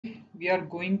we are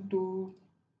going to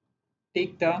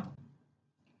take the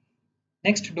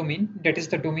next domain, that is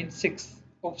the domain 6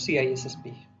 of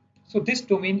CISSP. So this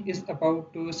domain is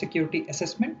about security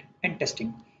assessment and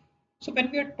testing. So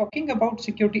when we are talking about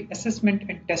security assessment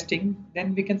and testing,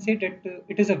 then we can say that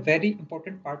it is a very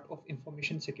important part of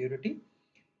information security,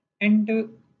 and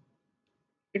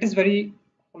it is very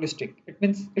holistic. It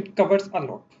means it covers a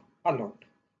lot, a lot.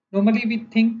 Normally, we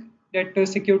think that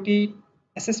security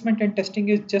assessment and testing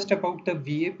is just about the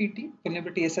VAPT,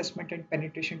 vulnerability assessment and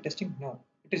penetration testing. No,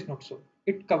 it is not so.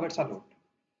 It covers a lot.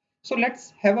 So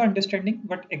let's have an understanding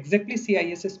what exactly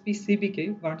CISSP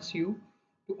CBK wants you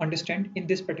to understand in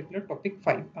this particular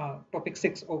topic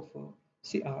 6 of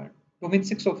domain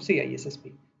 6 of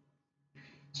CISSP.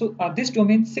 So this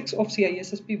domain 6 of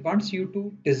CISSP wants you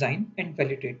to design and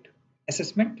validate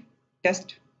assessment,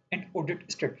 test, and audit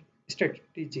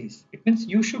strategies. It means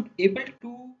you should able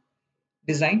to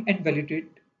design and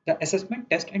validate the assessment,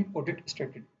 test, and audit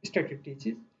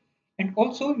strategies. And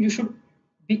also you should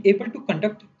be able to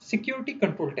conduct security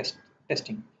control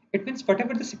testing. It means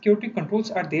whatever the security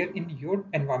controls are there in your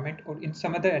environment or in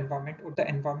some other environment or the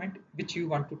environment which you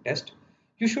want to test,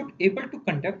 you should able to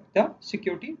conduct the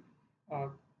security uh,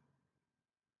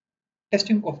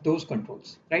 testing of those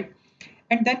controls, right?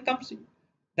 And then comes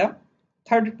the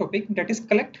third topic, that is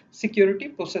collect security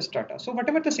process data. So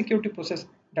whatever the security process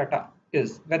data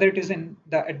is, whether it is in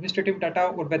the administrative data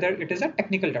or whether it is a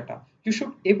technical data, you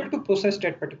should able to process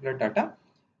that particular data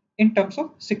in terms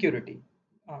of security.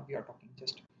 We are talking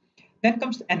just. Then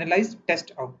comes analyze,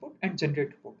 test output, and generate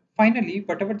report. Finally,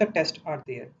 whatever the tests are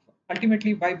there,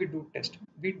 ultimately why we do test?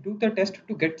 We do the test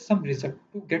to get some result,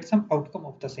 to get some outcome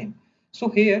of the same. So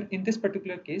here in this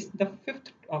particular case, the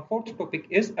fourth topic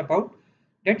is about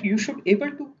that you should able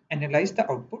to analyze the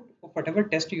output of whatever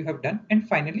test you have done, and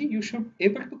finally you should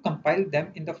able to compile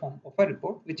them in the form of a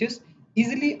report which is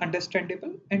easily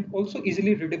understandable and also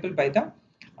easily readable by the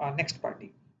next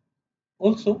party.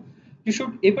 Also, you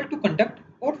should able to conduct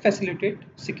or facilitate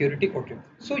security audit.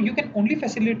 So you can only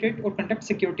facilitate or conduct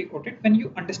security audit when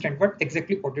you understand what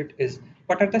exactly audit is,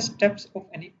 what are the steps of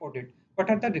any audit, what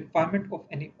are the requirement of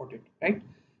any audit, right?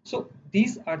 So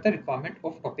these are the requirement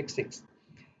of topic 6.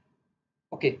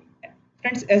 Okay,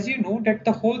 friends, as you know that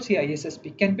the whole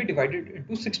CISSP can be divided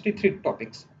into 63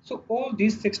 topics. So all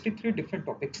these 63 different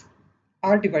topics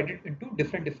are divided into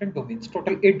different domains.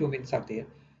 Total 8 domains are there.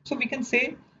 So we can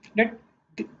say that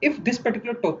if this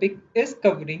particular topic is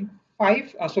covering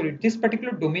this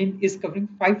particular domain is covering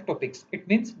 5 topics, it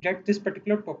means that this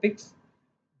particular topics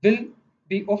will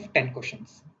be of 10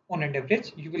 questions. On an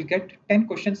average, you will get 10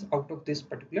 questions out of this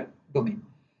particular domain.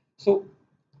 So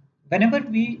whenever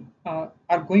we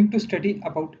are going to study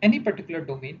about any particular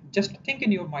domain, just think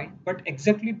in your mind what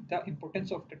exactly the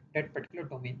importance of that particular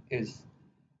domain is,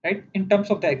 right? In terms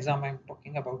of the exam I'm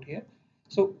talking about here.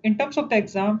 So in terms of the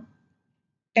exam,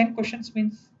 10 questions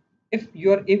means if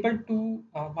you are able to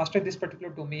master this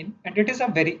particular domain, and it is a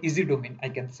very easy domain, I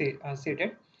can say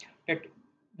that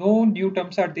no new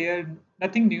terms are there,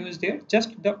 nothing new is there,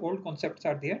 just the old concepts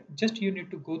are there, just you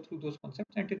need to go through those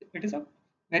concepts, and it is a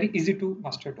very easy to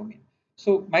master domain.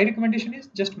 So my recommendation is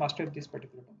just master this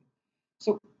particular domain.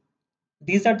 So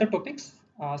these are the topics,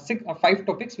 5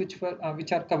 topics which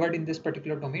are covered in this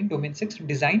particular domain, domain 6: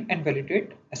 design and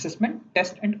validate assessment,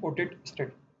 test, and audit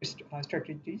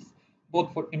strategies,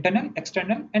 both for internal,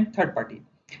 external, and third party.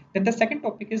 Then the second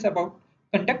topic is about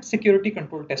conduct security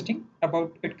control testing.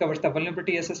 About it covers the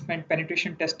vulnerability assessment,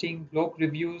 penetration testing, log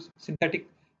reviews, synthetic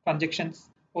transactions,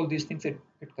 all these things it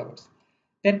covers.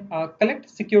 Then collect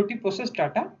security process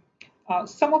data.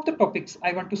 Some of the topics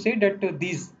I want to say that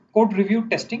these code review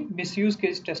testing, misuse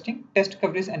case testing, test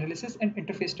coverage analysis, and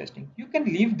interface testing, you can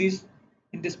leave these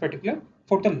in this particular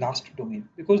for the last domain,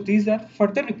 because these are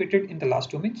further repeated in the last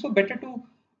domain. So better to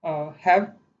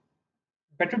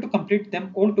complete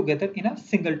them all together in a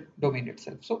single domain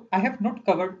itself. So I have not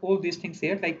covered all these things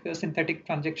here, like synthetic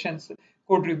transactions,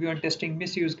 code review and testing,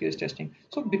 misuse case testing.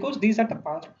 So because these are the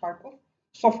part of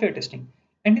software testing,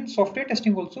 and in software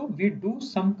testing also we do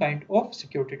some kind of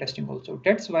security testing also.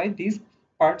 That's why these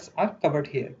parts are covered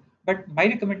here. But my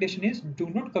recommendation is do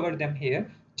not cover them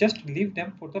here. Just leave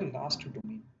them for the last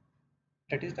domain.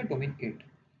 That is the domain 8.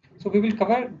 So we will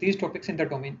cover these topics in the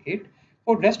domain 8.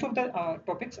 For rest of the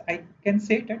topics, I can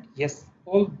say that yes,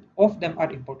 all of them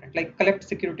are important. Like collect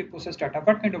security process data.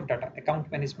 What kind of data? Account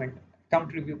management,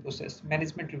 account review process,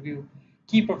 management review,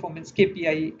 key performance,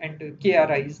 KPI and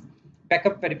KRIs,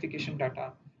 backup verification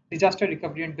data, disaster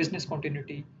recovery and business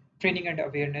continuity, training and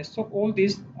awareness. So all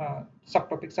these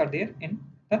subtopics are there in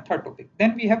the third topic.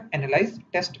 Then we have analyze,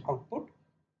 test output,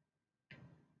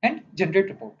 and generate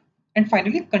report. And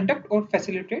finally, conduct or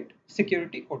facilitate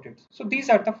security audits. So these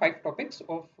are the 5 topics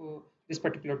of this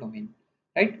particular domain,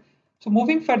 right? So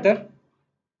moving further,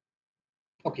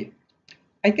 okay,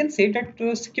 I can say that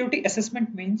security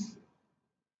assessment means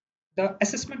the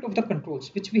assessment of the controls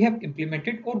which we have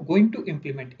implemented or going to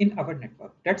implement in our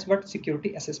network. That's what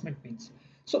security assessment means.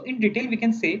 So in detail, we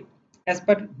can say, as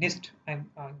per NIST, I'm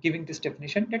giving this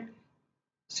definition, that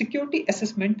security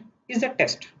assessment is a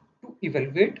test to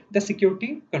evaluate the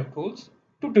security controls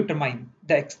to determine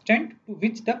the extent to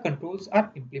which the controls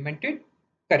are implemented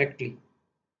correctly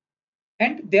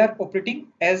and they are operating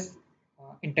as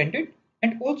intended,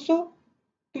 and also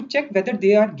to check whether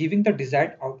they are giving the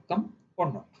desired outcome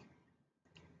or not.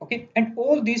 Okay, and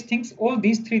all these things, all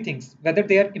these 3 things, whether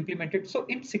they are implemented. So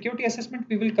in security assessment,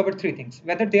 we will cover 3 things: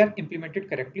 whether they are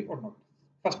implemented correctly or not.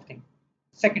 First thing.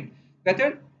 Second,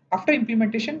 whether after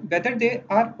implementation, whether they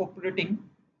are operating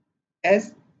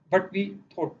as what we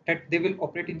thought that they will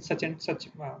operate in such and such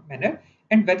manner,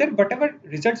 and whether whatever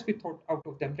results we thought out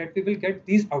of them that we will get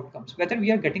these outcomes, whether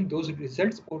we are getting those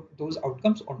results or those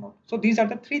outcomes or not. So these are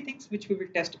the 3 things which we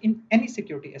will test in any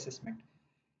security assessment.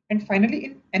 And finally,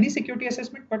 in any security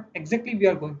assessment, what exactly we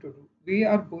are going to do? We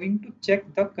are going to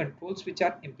check the controls which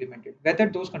are implemented, whether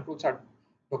those controls are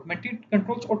documented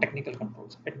controls or technical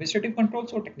controls, administrative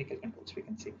controls or technical controls, we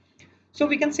can say. So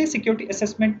we can say security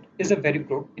assessment is a very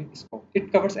broad in scope.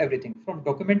 It covers everything from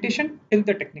documentation till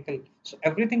the technical. So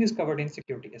everything is covered in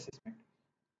security assessment.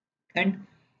 And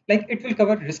like it will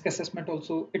cover risk assessment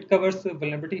also, it covers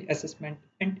vulnerability assessment,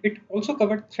 and it also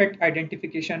covers threat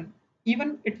identification.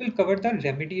 Even it will cover the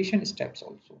remediation steps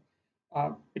also.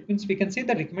 It means we can say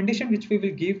the recommendation which we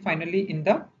will give finally in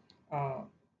the uh,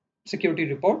 security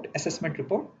report, assessment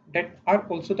report, that are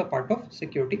also the part of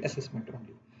security assessment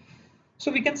only.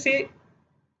 So we can say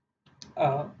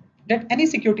uh, that any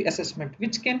security assessment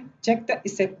which can check the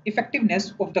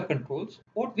effectiveness of the controls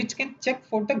or which can check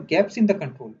for the gaps in the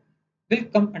control will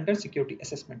come under security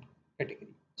assessment category.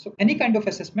 So any kind of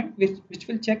assessment which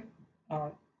will check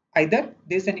either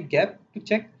there is any gap to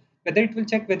check, whether it will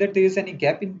check whether there is any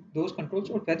gap in those controls,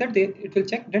 or whether it will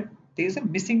check that there is a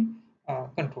missing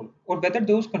control, or whether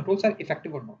those controls are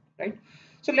effective or not, right?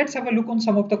 So let's have a look on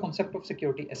some of the concept of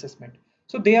security assessment.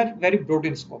 So they are very broad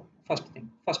in scope. First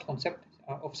thing, first concept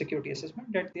of security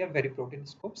assessment, that they are very broad in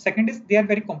scope. Second is they are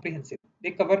very comprehensive.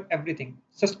 They cover everything: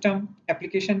 system,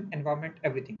 application, environment,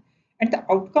 everything. And the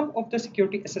outcome of the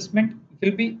security assessment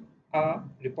will be a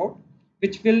report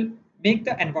which will make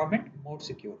the environment more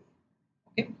secure.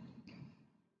 Okay,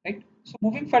 right? So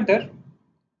moving further,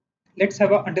 let's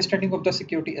have an understanding of the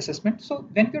security assessment. So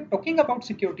when we're talking about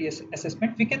security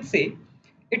assessment, we can say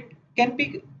it can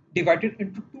be divided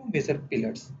into 2 major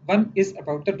pillars. One is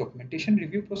about the documentation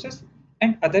review process,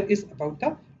 and other is about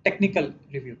the technical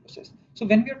review process. So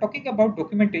when we are talking about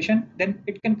documentation, then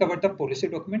it can cover the policy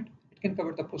document, it can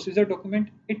cover the procedure document,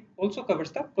 it also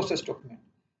covers the process document.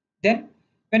 Then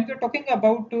when we're talking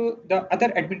about the other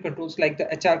admin controls like the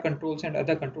HR controls and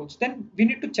other controls, then we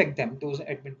need to check them, those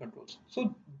admin controls.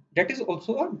 So that is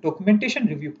also a documentation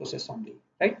review process only,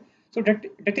 right? So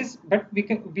that is, but we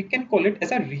can call it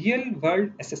as a real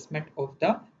world assessment of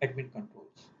the admin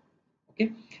controls.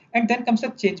 Okay, and then comes the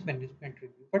change management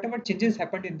review. Whatever changes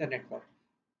happened in the network,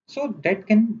 so that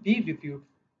can be reviewed.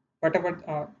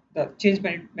 Whatever the change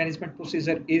management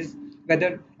procedure is,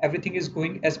 whether everything is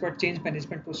going as per change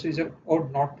management procedure or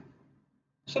not.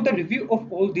 So the review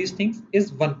of all these things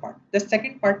is one part. The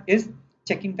second part is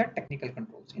checking the technical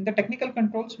controls. In the technical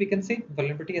controls, we can say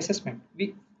vulnerability assessment.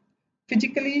 We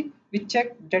physically we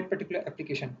check that particular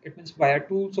application. It means via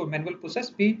tools or manual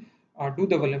process we do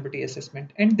the vulnerability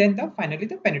assessment, and then finally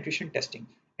the penetration testing,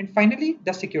 and finally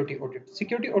the security audit.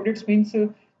 Security audits means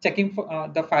checking for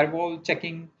the firewall,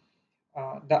 checking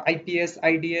the IPS,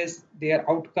 IDS, their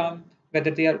outcome,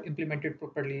 whether they are implemented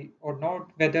properly or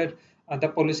not, whether the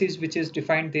policies which is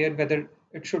defined there, whether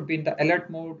it should be in the alert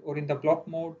mode or in the block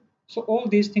mode. So all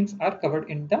these things are covered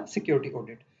in the security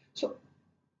audit. So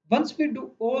once we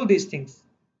do all these things,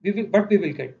 we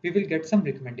will get some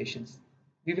recommendations.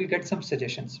 We will get some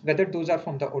suggestions, whether those are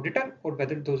from the auditor or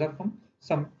whether those are from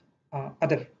some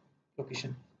other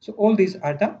location. So all these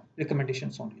are the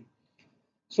recommendations only.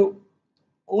 So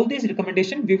all these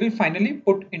recommendations we will finally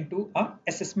put into a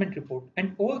assessment report,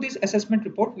 and all these assessment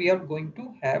report we are going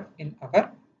to have in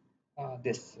our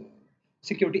this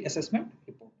security assessment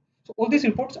report. So all these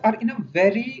reports are in a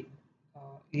very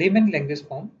layman language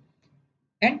form,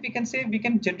 and we can say we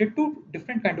can generate 2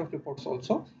 different kind of reports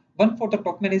also, one for the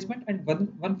top management and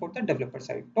one for the developer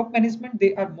side. Top management,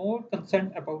 they are more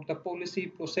concerned about the policy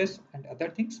process and other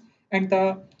things, and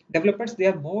the developers, they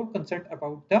are more concerned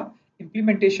about the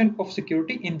implementation of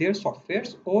security in their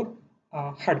softwares or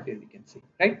hardware, we can say,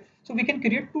 right? So we can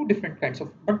create two different kinds of,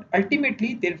 but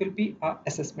ultimately there will be a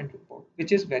assessment report,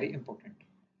 which is very important.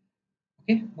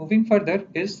 Okay, moving further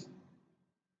is,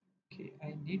 okay,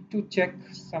 I need to check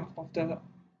some of the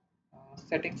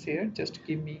settings here. Just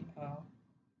give me a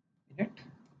minute.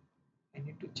 I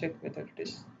need to check whether it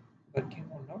is working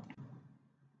or not.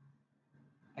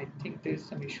 I think there is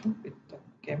some issue with the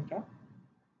camera.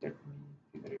 Let me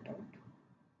figure it out.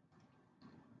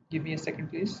 Give me a second,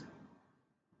 please.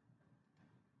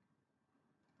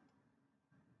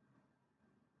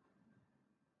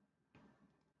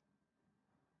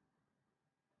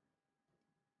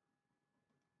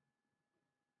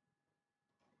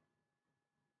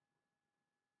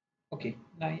 Okay,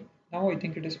 now I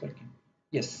think it is working.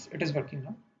 Yes, it is working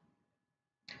now.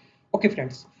 Okay,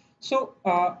 friends. So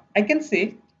I can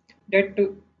say that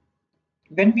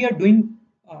when we are doing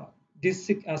this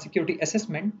security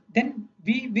assessment, then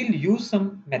we will use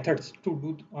some methods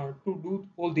to do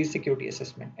all these security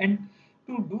assessment. And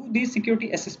to do this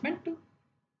security assessment,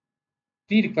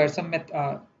 we require some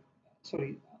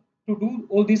sorry to do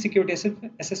all these security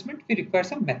assessment. We require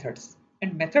some methods,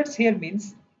 and methods here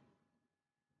means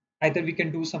either we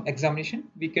can do some examination,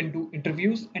 we can do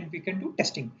interviews, and we can do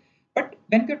testing. But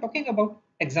when we are talking about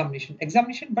examination,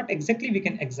 what exactly we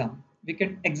can examine? We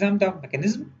can examine the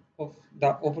mechanism of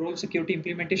the overall security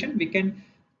implementation, we can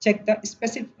check the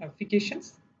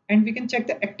specifications, and we can check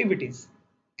the activities.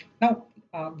 Now,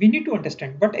 we need to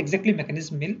understand what exactly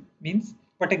mechanism means,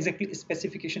 what exactly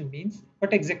specification means,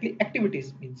 what exactly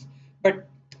activities means. But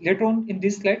later on in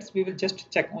these slides, we will just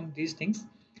check on these things.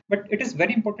 But it is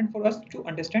very important for us to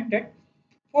understand that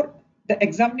for the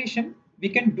examination, we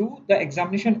can do the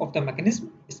examination of the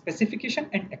mechanism, specification,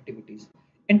 and activities.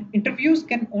 And interviews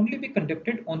can only be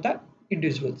conducted on the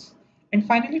individuals. And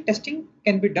finally, testing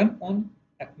can be done on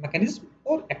mechanism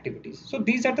or activities. So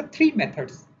these are the three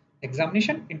methods: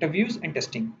 examination, interviews, and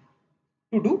testing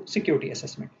to do security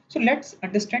assessment. So let's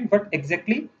understand what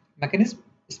exactly mechanism,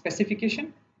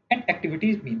 specification, and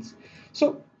activities means.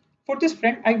 So for this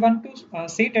friend, I want to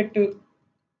say that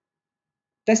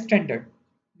the standard,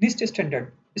 NIST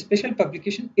standard, special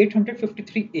publication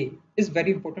 853A is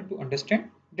very important to understand.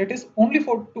 That is only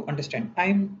for to understand. I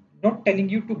am not telling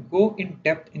you to go in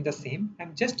depth in the same.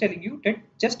 I'm just telling you that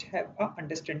just have a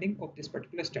understanding of this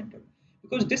particular standard,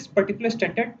 because this particular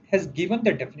standard has given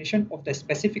the definition of the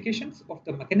specifications of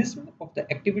the mechanism of the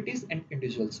activities and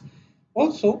individuals.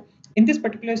 Also, in this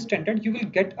particular standard, you will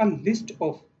get a list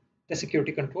of the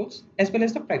security controls as well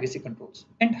as the privacy controls,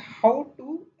 and how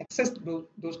to access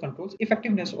those controls.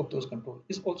 Effectiveness of those controls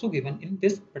is also given in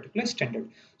this particular standard.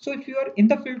 So if you are in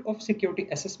the field of security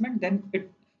assessment, then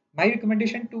my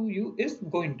recommendation to you is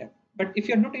go in depth. But if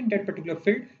you're not in that particular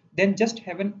field, then just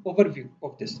have an overview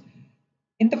of this.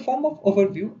 In the form of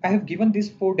overview, I have given these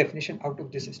four definition out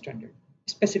of this standard.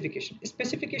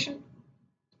 Specification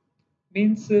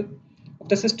means of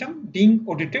the system being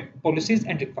audited, policies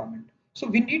and requirement. So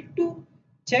we need to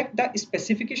check the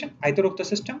specification either of the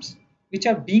systems which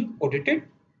are being audited,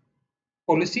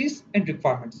 policies and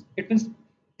requirements. It means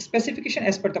specification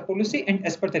as per the policy and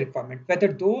as per the requirement, whether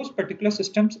those particular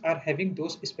systems are having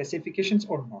those specifications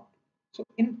or not. So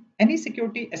in any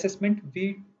security assessment,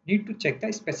 we need to check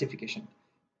the specification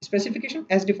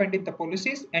as defined in the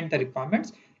policies and the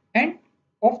requirements and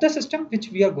of the system which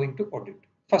we are going to audit.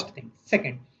 First thing.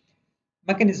 Second,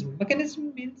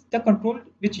 mechanism means the control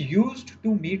which used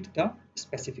to meet the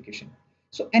specification.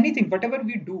 So anything, whatever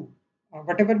we do,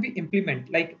 whatever we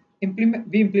implement, like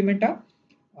we implement a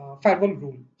firewall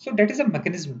rule. So that is a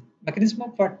mechanism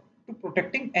of what? To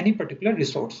protecting any particular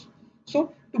resource.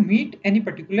 So to meet any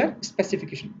particular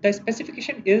specification, the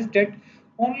specification is that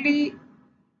only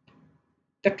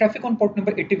the traffic on port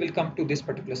number 80 will come to this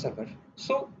particular server.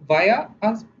 So via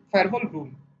a firewall rule,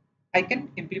 I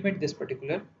can implement this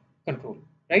particular control,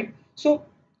 right? So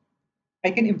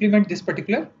I can implement this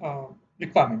particular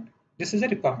requirement. This is a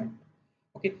requirement.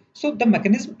 Okay. So the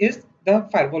mechanism is the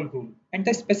firewall rule, and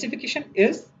the specification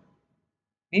is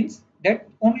means that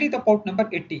only the port number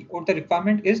 80, or the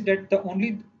requirement is that the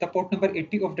only the port number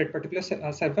 80 of that particular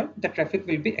server, the traffic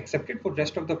will be accepted. For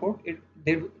rest of the port,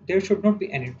 there should not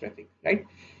be any traffic, right?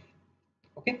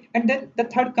 Okay, and then the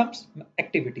third comes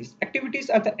activities. Activities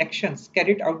are the actions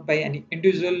carried out by any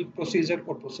individual, procedure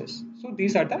or process. So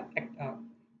these are the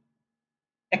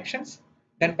actions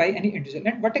done by any individual.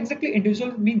 And what exactly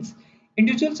individual means?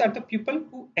 Individuals are the people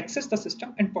who access the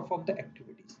system and perform the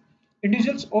activities.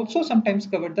 Individuals also sometimes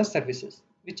cover the services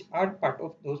which are part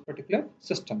of those particular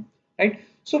system, right?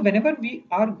 So whenever we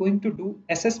are going to do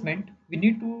assessment, we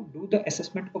need to do the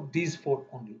assessment of these four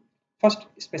only. first,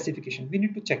 specification. We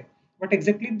need to check what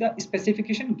exactly the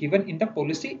specification given in the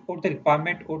policy or the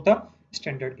requirement or the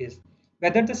standard is,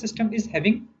 whether the system is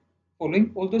having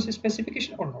following all those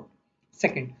specifications or not.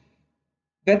 Second,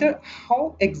 whether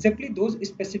how exactly those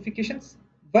specifications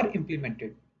were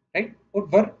implemented, right, or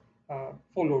were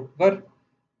followed, were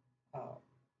uh,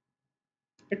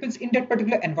 it means in that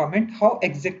particular environment, how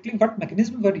exactly what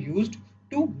mechanisms were used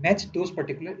to match those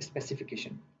particular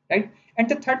specification, right? And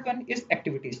the third one is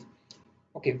activities.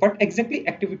 Okay, what exactly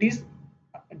activities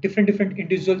different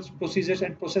individuals, procedures,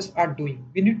 and process are doing.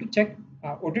 We need to check,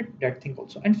 audit that thing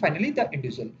also. And finally, the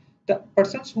individual, the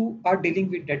persons who are dealing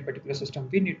with that particular system,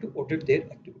 we need to audit their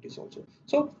activities also.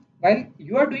 So while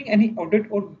you are doing any audit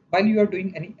or while you are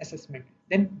doing any assessment,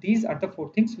 then these are the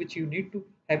four things which you need to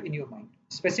have in your mind: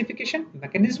 specification,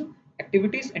 mechanism,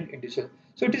 activities, and individual.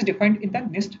 So it is defined in the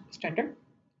NIST standard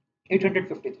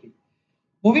 853.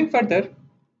 Moving further,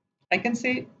 I can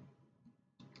say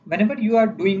whenever you are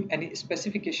doing any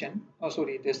specification, oh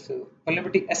sorry, this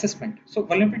vulnerability assessment. So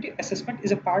vulnerability assessment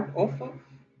is a part of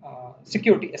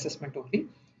security assessment only.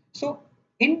 So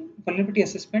in vulnerability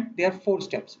assessment, there are four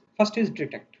steps. First is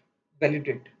detect,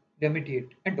 validate, remediate,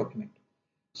 and document.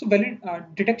 So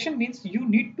detection means you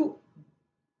need to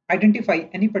identify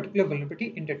any particular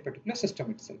vulnerability in that particular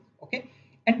system itself. Okay,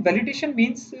 and validation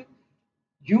means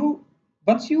you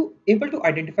once you able to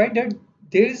identify that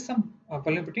there is some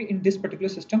vulnerability in this particular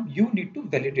system, you need to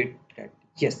validate that.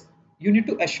 Yes, you need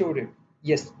to assure it.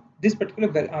 Yes, this particular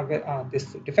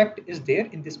this defect is there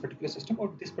in this particular system,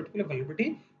 or this particular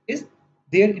vulnerability is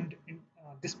there in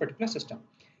this particular system.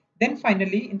 Then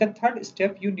finally, in the third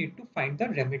step, you need to find the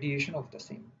remediation of the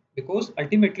same, because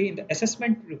ultimately in the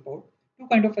assessment report, two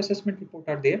kind of assessment report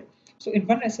are there. So in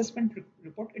one assessment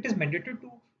report, it is mandatory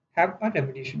to have a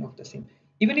remediation of the same.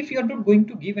 Even if you are not going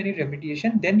to give any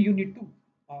remediation, then you need to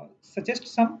suggest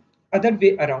some other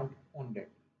way around on that,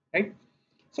 right?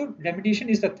 So remediation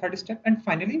is the third step, and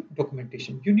finally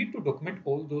documentation. You need to document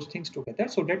all those things together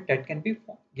so that that can be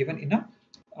given in a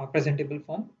presentable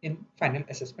form in final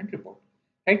assessment report,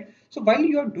 right? So while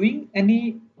you are doing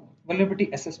any vulnerability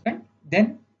assessment,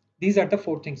 then these are the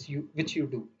four things which you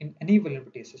do in any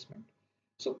vulnerability assessment.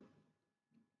 So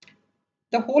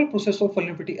the whole process of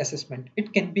vulnerability assessment,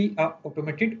 it can be a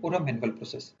automated or a manual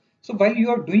process. So while you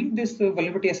are doing this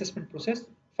vulnerability assessment process,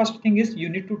 first thing is you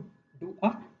need to do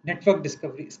a network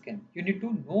discovery scan. You need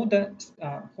to know the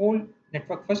whole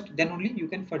network first, then only you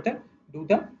can further do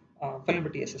the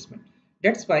vulnerability assessment.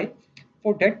 That's why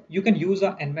for that you can use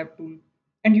a nmap tool,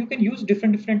 and you can use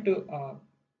different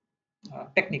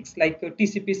techniques like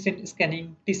TCP SYN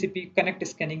scanning, TCP connect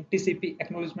scanning, TCP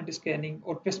acknowledgement scanning,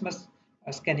 or Christmas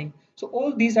scanning. So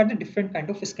all these are the different kind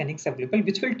of scannings available,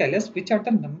 which will tell us which are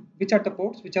the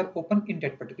ports which are open in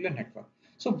that particular network.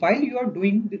 So while you are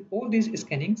doing all these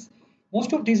scannings,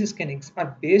 most of these scannings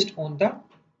are based on the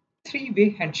three-way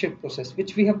handshake process,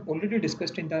 which we have already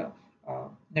discussed in the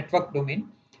network domain.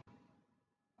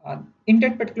 In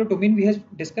that particular domain, we have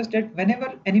discussed that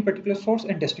whenever any particular source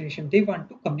and destination they want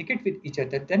to communicate with each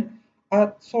other, then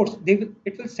a source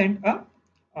it will send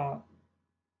a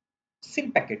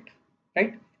SYN packet,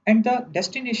 right? And the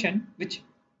destination, which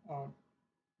uh,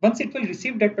 once it will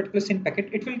receive that particular SYN packet,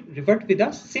 it will revert with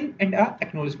a SYN and a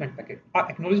acknowledgement packet, a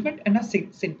acknowledgement and a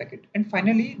SYN packet. And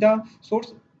finally, the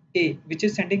source A, which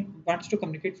is sending wants to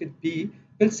communicate with B,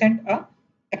 will send a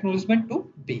acknowledgement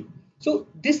to B. So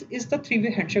this is the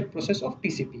three-way handshake process of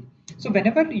TCP. So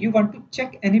whenever you want to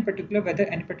check any particular whether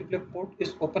any particular port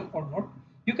is open or not,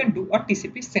 you can do a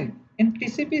TCP SYN. In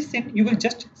TCP SYN, you will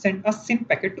just send a SYN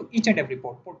packet to each and every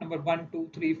port, port number 1, 2,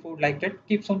 3, 4, like that,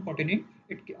 keeps on continuing.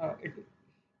 It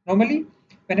normally,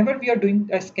 whenever we are doing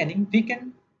a scanning, we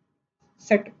can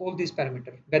set all these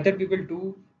parameters, whether we will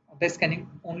do the scanning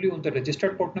only on the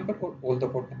registered port number or all the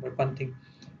port number, one thing.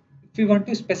 If we want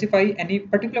to specify any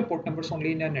particular port numbers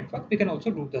only in a network, we can also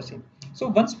do the same. So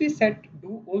once we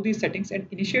do all these settings and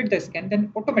initiate the scan,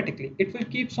 then automatically it will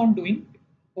keeps on doing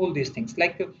all these things.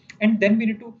 And then we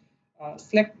need to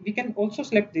select. We can also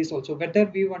select this also, whether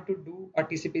we want to do a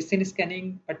TCP SYN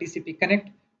scanning, a TCP connect.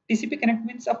 TCP connect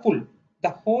means a full.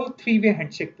 The whole three-way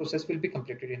handshake process will be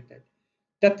completed in that.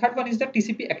 The third one is the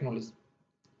TCP acknowledge.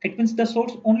 It means the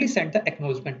source only sent the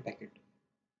acknowledgement packet,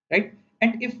 right?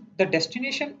 And if the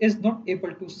destination is not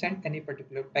able to send any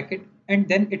particular packet, and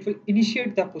then it will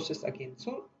initiate the process again.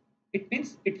 So it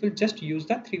means it will just use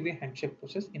the three-way handshake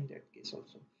process in that case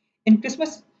also. In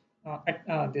Christmas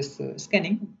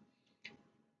scanning,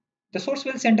 the source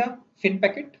will send a fin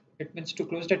packet. It means to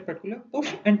close that particular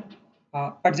push and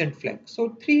urgent flag.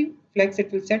 So three flags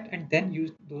it will set and then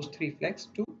use those three flags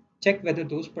to check whether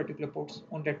those particular ports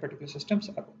on that particular systems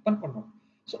are open or not.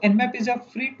 So Nmap is a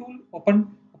free tool,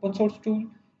 open source tool,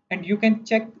 and you can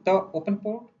check the open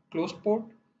port, closed port,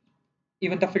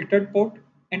 even the filtered port,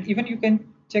 and even you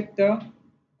can check the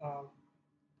uh,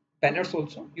 banners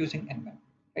also using Nmap,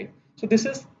 right? So this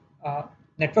is uh,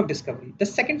 network discovery. The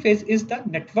second phase is the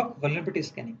network vulnerability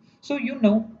scanning. So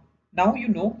now you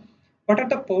know what are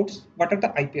the ports, what are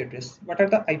the IP address, what are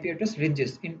the IP address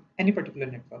ranges in any particular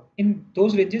network. In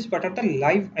those ranges, what are the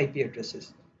live IP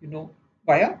addresses? You know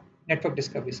via network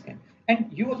discovery scan, and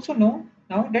you also know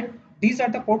now that these are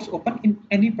the ports open in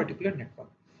any particular network.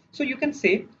 So you can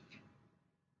say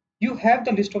you have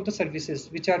the list of the services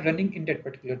which are running in that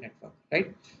particular network,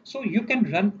 right? So you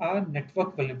can run a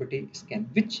network vulnerability scan,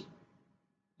 which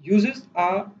uses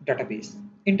a database.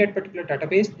 In that particular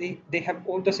database, they have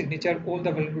all the signature, all the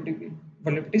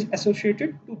vulnerabilities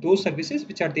associated to those services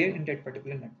which are there in that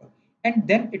particular network. And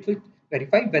then it will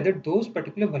verify whether those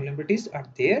particular vulnerabilities are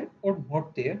there or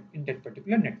not there in that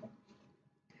particular network.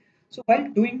 So while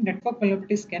doing network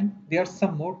vulnerability scan, there are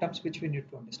some more terms which we need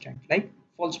to understand, like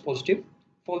false positive,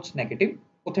 false negative,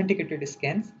 authenticated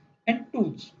scans, and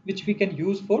tools which we can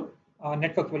use for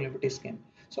network vulnerability scan.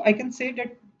 So I can say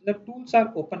that the tools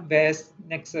are OpenVAS,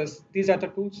 Nexus. These are the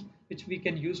tools which we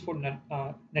can use for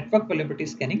network vulnerability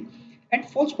scanning. And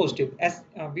false positive, as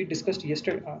we discussed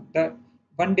yesterday, the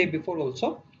one day before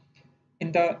also,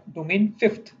 in the domain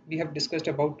fifth, we have discussed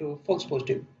about false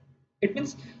positive. It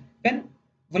means when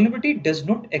vulnerability does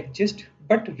not exist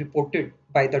but reported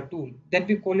by the tool, then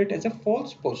we call it as a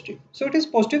false positive. So it is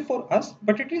positive for us,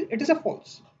 but it is a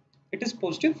false. It is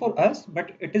positive for us,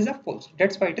 but it is a false.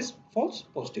 That's why it is false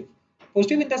positive.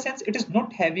 Positive in the sense it is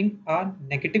not having a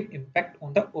negative impact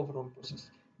on the overall process.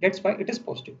 That's why it is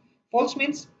positive. False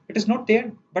means it is not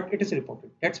there, but it is reported.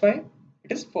 That's why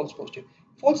it is false positive.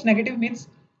 False negative means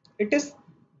it is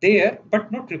there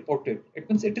but not reported. It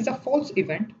means it is a false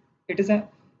event. It is a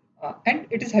and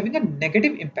it is having a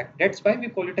negative impact. That's why we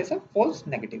call it as a false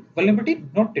negative. Vulnerability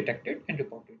not detected and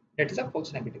reported. That is a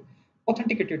false negative.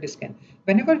 Authenticated scan.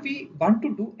 Whenever we want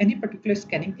to do any particular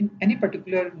scanning in any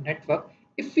particular network,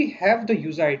 if we have the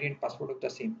user ID and password of the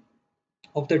same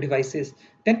of the devices,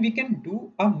 then we can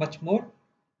do a much more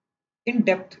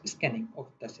in-depth scanning of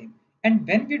the same. And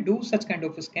when we do such kind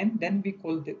of a scan, then we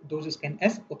call those scan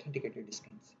as authenticated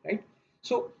scans, right?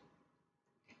 So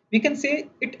we can say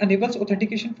it enables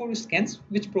authentication for scans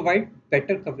which provide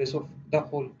better coverage of the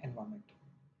whole environment.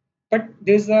 But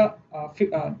there's a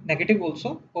negative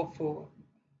also of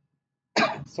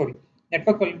sorry,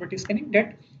 network vulnerability scanning,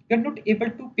 that you're not able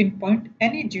to pinpoint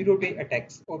any zero-day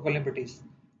attacks or vulnerabilities,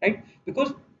 right?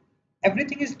 Because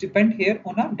everything is depend here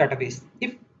on a database.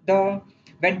 If the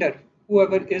vendor,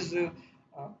 whoever is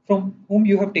from whom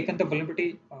you have taken the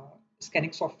vulnerability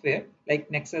scanning software like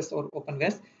Nexus or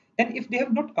OpenVAS, then if they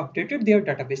have not updated their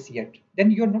database yet, then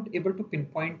you're not able to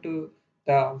pinpoint the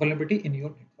vulnerability in your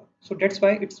network. So that's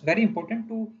why it's very important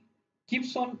to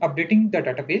keeps on updating the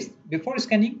database before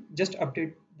scanning. Just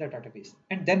update the database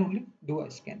and then only do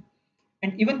a scan.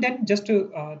 And even then, just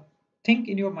to think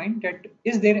in your mind that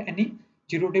is there any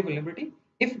zero-day vulnerability.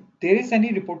 If there is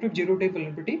any reported zero-day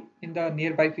vulnerability in the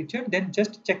nearby future, then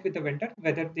just check with the vendor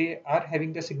whether they are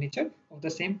having the signature of the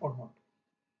same or not,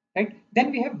 right?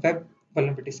 Then we have web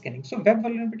vulnerability scanning. So web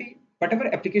vulnerability, whatever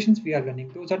applications we are running,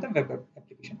 those are the web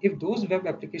application. If those web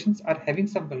applications are having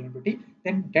some vulnerability,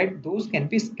 then those can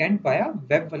be scanned via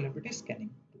web vulnerability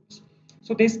scanning tools.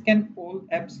 So they scan all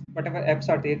apps, whatever apps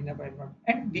are there in the environment,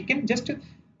 and we can just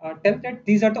tell that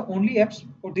these are the only apps,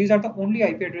 or these are the only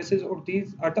IP addresses, or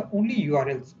these are the only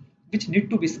URLs which need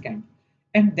to be scanned.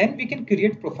 And then we can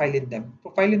create profile in them.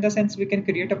 Profile in the sense we can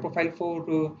create a profile for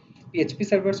PHP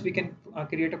servers, we can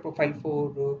create a profile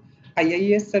for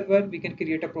IIS server, we can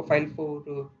create a profile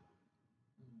for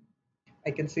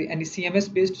I can say any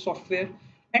CMS based software.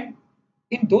 And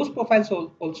in those profiles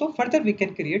also further we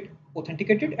can create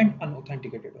authenticated and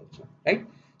unauthenticated also, right?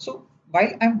 So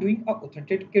while I'm doing a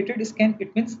authenticated scan,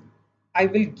 it means I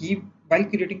will give, while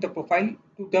creating the profile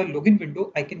to the login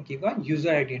window, I can give a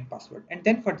user ID and password, and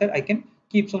then further I can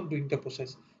keeps on doing the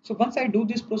process. So once I do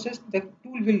this process, the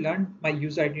tool will learn my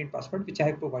user ID and password which I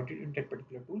have provided in that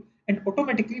particular tool, and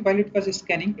automatically while it was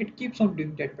scanning, it keeps on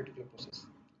doing that particular process,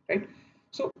 right?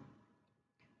 So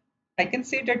I can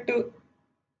say that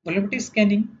vulnerability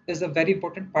scanning is a very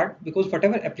important part, because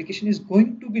whatever application is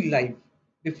going to be live,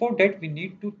 before that we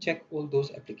need to check all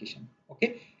those applications.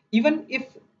 Okay, even if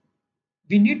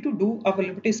we need to do a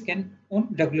vulnerability scan on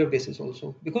regular basis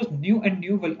also, because new and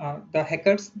new the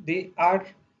hackers, they are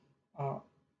uh,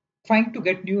 trying to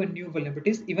get new and new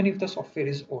vulnerabilities even if the software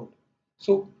is old.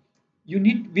 So we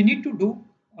need to do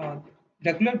uh,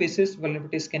 regular basis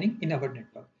vulnerability scanning in our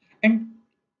network. And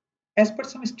as per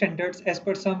some standards, as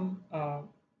per some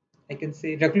I can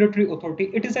say regulatory authority,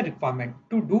 it is a requirement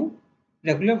to do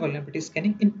regular vulnerability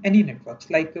scanning in any networks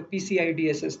like PCI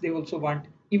DSS. They also want,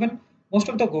 even most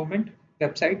of the government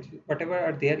websites, whatever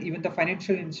are there, even the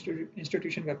financial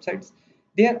institution websites,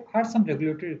 there are some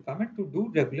regulatory requirement to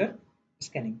do regular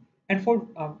scanning. And for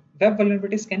web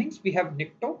vulnerability scannings, we have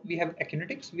NICTO, we have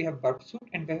Akinetics, we have Burpsuit,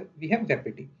 and we have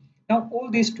WebPT. Now, all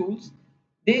these tools,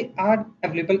 they are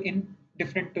available in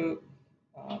different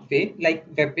way, like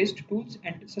web-based tools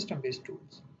and system-based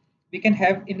tools. We can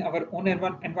have in our own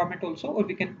environment also, or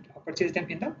we can purchase them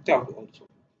in the cloud also,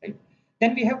 right?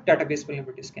 Then we have database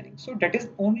vulnerability scanning. So that is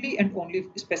only and only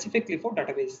specifically for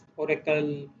database,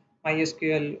 Oracle,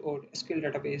 MySQL, or SQL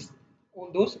database. All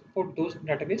those, for those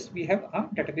database, we have a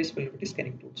database vulnerability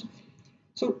scanning tools.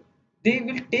 So they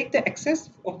will take the access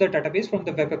of the database from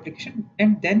the web application,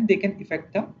 and then they can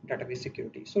affect the database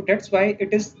security. So that's why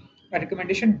it is a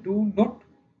recommendation: do not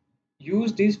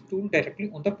use this tool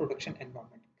directly on the production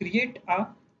environment. Create a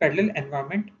parallel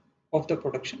environment of the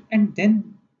production and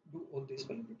then do all these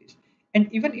vulnerabilities. And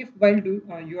even if while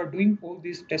you are doing all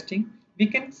this testing, we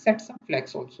can set some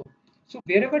flags also. So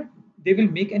wherever they will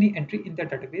make any entry in the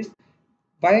database,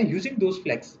 by using those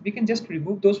flags, we can just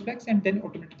remove those flags, and then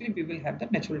automatically we will have the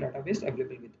natural database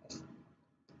available with us,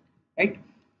 right?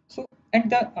 So,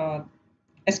 and the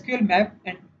SQL map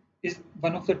and is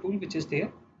one of the tool which is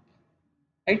there,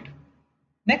 right?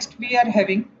 Next, we are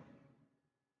having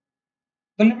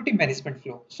vulnerability management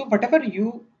flow. So whatever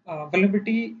you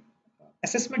vulnerability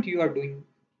assessment you are doing,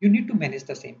 you need to manage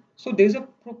the same. So there is a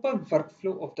proper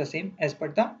workflow of the same as per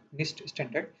the NIST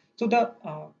standard. So the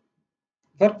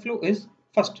workflow is: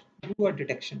 first do a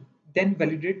detection, then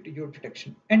validate your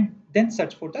detection, and then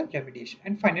search for the remediation,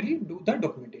 and finally do the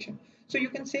documentation. So you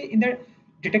can say in the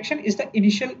detection is the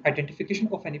initial identification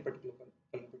of any particular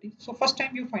vulnerability. So first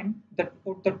time you find that,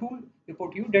 or the tool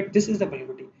report you that this is the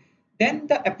vulnerability, then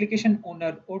the application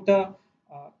owner or the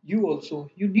you also,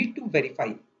 you need to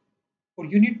verify, or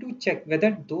you need to check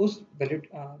whether those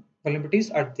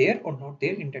vulnerabilities are there or not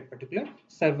there in that particular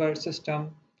server,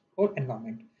 system, or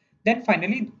environment. Then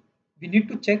finally, we need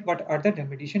to check what are the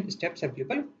remediation steps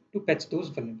available to patch those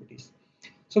vulnerabilities.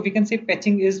 So we can say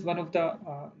patching is one of the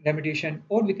remediation,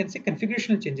 or we can say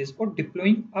configurational changes, or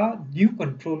deploying a new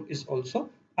control is also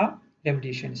a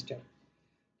remediation step,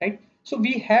 right? So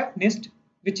we have NIST,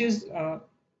 which is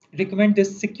recommend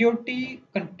this security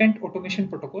content automation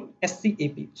protocol,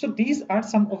 SCAP. So these are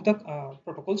some of the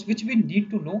protocols which we need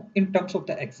to know in terms of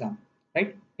the exam,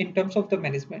 right? In terms of the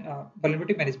management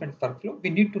vulnerability management workflow, we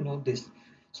need to know this.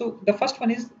 So the first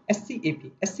one is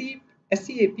SCAP.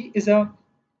 SCAP is a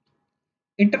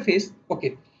interface.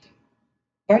 Okay,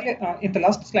 while in the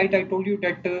last slide I told you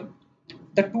that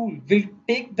the tool will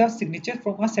take the signature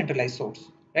from a centralized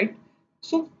source, right?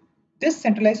 So this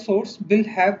centralized source will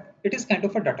have, it is kind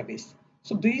of a database.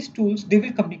 So these tools, they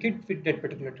will communicate with that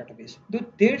particular database.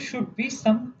 There should be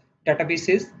some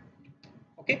databases,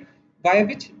 okay, via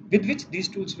which, with which these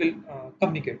tools will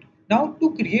communicate. Now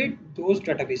to create those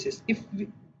databases, if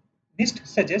NIST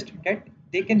suggests that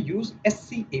they can use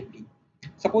SCAP.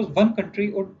 Suppose one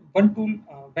country or one tool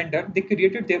vendor, they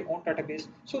created their own database.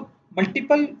 So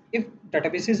multiple, if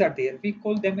databases are there, we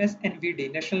call them as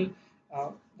NVD, National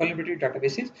Vulnerability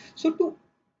Databases. So to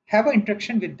have an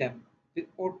interaction with them,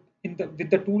 or with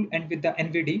the tool and with the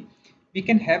NVD, we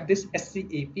can have this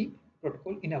SCAP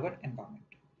protocol in our environment.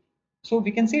 So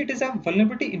we can say it is a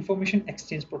vulnerability information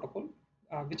exchange protocol,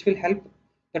 which will help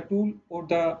the tool or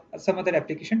the some other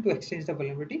application to exchange the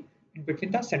vulnerability in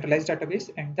between the centralized database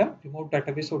and the remote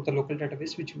database or the local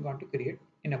database which we want to create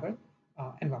in our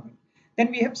environment.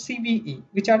 Then we have CVE,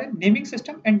 which are a naming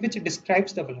system and which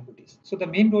describes the vulnerabilities. So the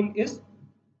main role is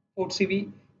for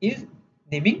CVE is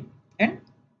naming and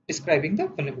describing the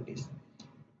vulnerabilities.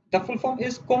 The full form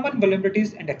is common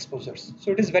vulnerabilities and exposures.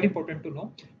 So it is very important to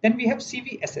know. Then we have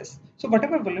CVSS. So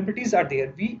whatever vulnerabilities are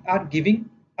there, we are giving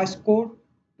a score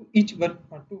to each one,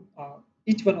 or to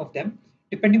each one of them,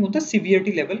 depending on the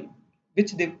severity level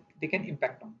which they can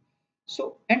impact on.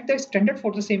 So, and the standard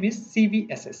for the same is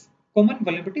CVSS, common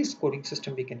vulnerability scoring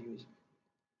system we can use.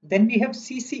 Then we have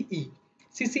CCE.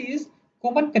 CCE is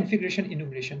common configuration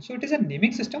enumeration. So it is a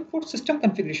naming system for system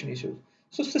configuration issues.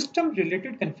 So system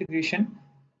related configuration,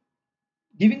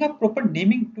 giving a proper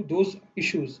naming to those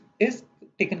issues, is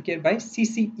taken care by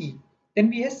CCE. Then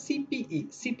we have CPE.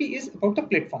 CPE is about the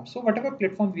platform. So whatever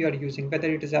platform we are using, whether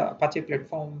it is a Apache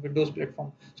platform, Windows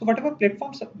platform, so whatever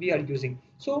platforms we are using,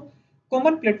 so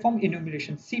common platform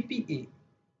enumeration, CPE,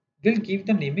 will give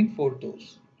the naming for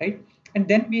those, right? And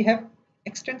then we have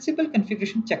extensible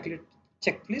configuration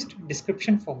checklist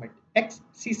description format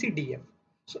XCCDF.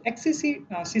 So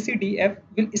XCCDF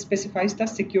will specifies the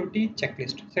security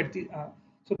checklist.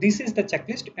 So this is the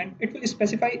checklist and it will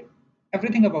specify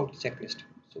everything about the checklist.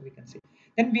 So we can see.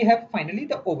 Then we have finally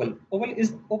the OVAL. OVAL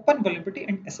is open vulnerability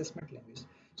and assessment language.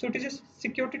 So it is a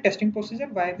security testing procedure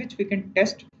by which we can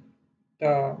test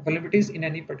the vulnerabilities in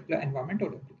any particular environment or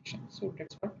application. So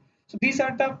that's what. So these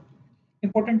are the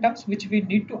important terms which we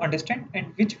need to understand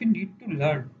and which we need to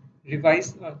learn,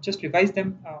 revise, just revise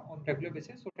them on regular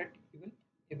basis so that you will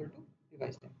be able to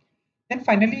revise them. Then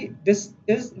finally, this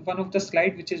is one of the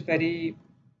slide which is very,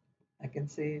 I can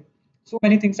say, so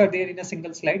many things are there in a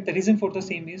single slide. The reason for the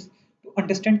same is to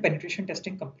understand penetration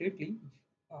testing completely.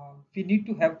 We need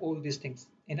to have all these things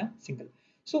in a single.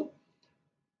 So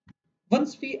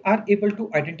once we are able to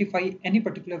identify any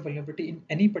particular vulnerability in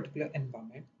any particular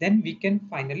environment, then we can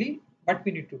finally, what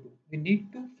we need to do? We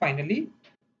need to finally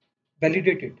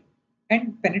validate it.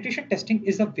 And penetration testing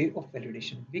is a way of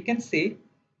validation. We can say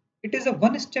it is a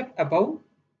one step above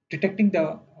detecting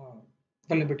the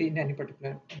vulnerability in any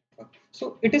particular network.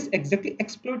 So it is exactly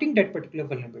exploiting that particular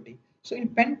vulnerability. So in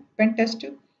pen test,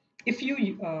 if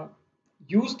you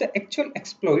use the actual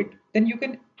exploit, then you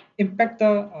can impact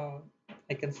the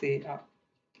I can say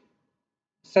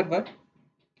server.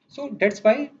 So that's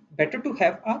why better to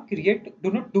have a create,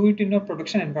 do not do it in a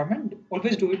production environment,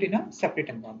 always do it in a separate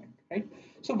environment, right?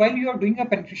 So while you are doing a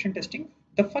penetration testing,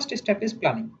 the first step is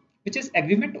planning, which is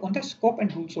agreement on the scope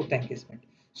and rules of the engagement.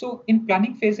 So in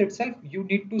planning phase itself, you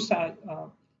need to,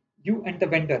 you and the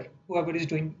vendor, whoever is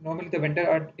doing, normally the vendor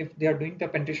are, if they are doing the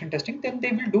penetration testing, then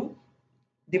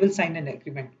they will sign an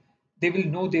agreement. They will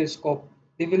know their scope.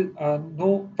 They will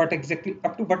know what exactly,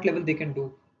 up to what level they can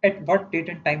do, at what date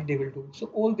and time they will do. So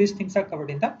all these things are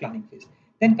covered in the planning phase.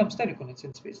 Then comes the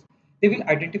reconnaissance phase. They will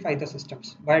identify the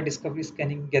systems via discovery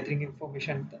scanning, gathering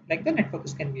information like the network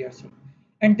scan we are seeing.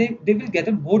 And they will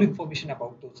gather more information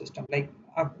about those systems, like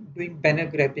doing banner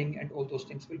grabbing and all those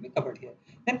things will be covered here.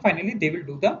 Then finally, they will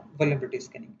do the vulnerability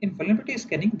scanning. In vulnerability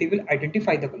scanning, they will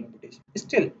identify the vulnerabilities.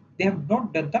 Still, they have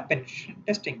not done the penetration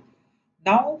testing.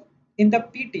 Now, in the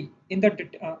PT, in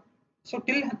the so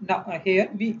till now, here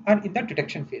we are in the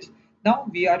detection phase. Now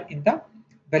we are in the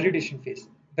validation phase.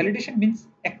 Validation means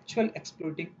actual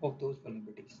exploiting of those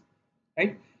vulnerabilities,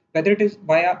 right? Whether it is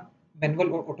via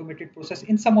manual or automated process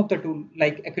in some of the tool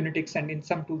like Akunetics, and in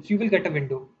some tools you will get a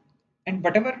window, and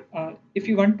whatever if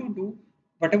you want to do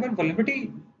whatever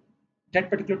vulnerability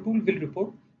that particular tool will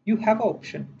report, you have an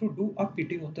option to do a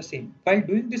PT on the same. While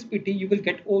doing this PT, you will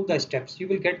get all the steps, you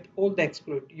will get all the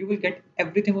exploit, you will get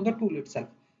everything on the tool itself.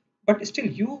 But still,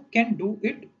 you can do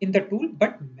it in the tool,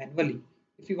 but manually.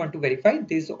 If you want to verify,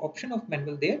 there is an option of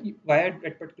manual there. Via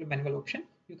that particular manual option,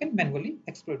 you can manually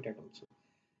exploit that also,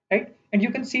 right? And you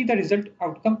can see the result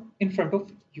outcome in front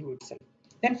of you itself.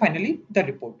 Then finally, the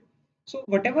report. So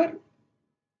whatever,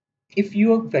 if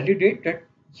you validate that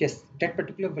yes, that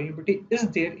particular vulnerability is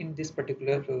there in this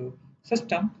particular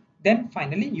system, then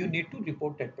finally you need to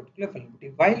report that particular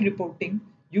vulnerability. While reporting,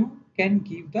 you can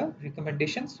give the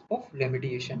recommendations of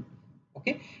remediation.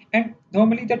 Okay, and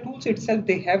normally the tools itself,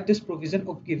 they have this provision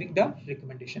of giving the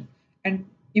recommendation, and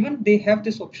even they have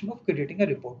this option of creating a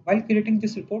report. While creating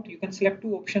this report, you can select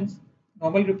two options: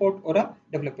 normal report or a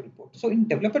developer report. So in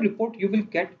developer report, you will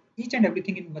get each and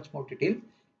everything in much more detail.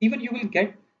 Even you will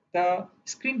get the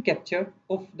screen capture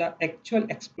of the actual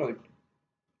exploit,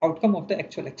 outcome of the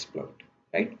actual exploit,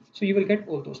 right? So you will get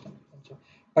all those things also.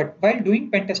 But while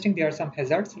doing pen testing, there are some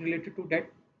hazards related to that.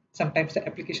 Sometimes the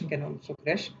application can also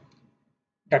crash,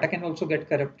 data can also get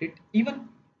corrupted. Even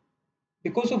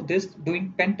because of this,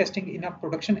 doing pen testing in a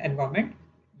production environment,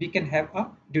 we can have a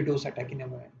DDoS attack in our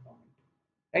environment,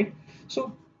 right?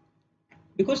 So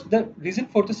because the reason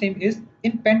for the same is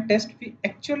in pen test, we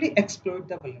actually exploit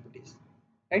the vulnerabilities,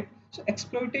 right? So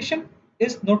exploitation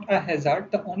is not a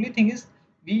hazard. The only thing is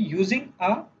we using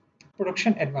a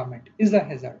production environment is a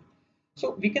hazard.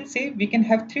 So we can say we can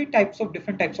have three types of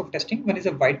different types of testing. One is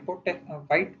a white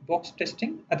box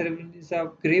testing, other one is a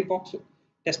gray box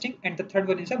testing, and the third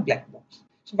one is a black box.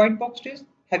 So white box is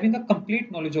having a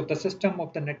complete knowledge of the system,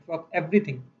 of the network,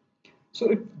 everything. So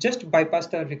it just bypass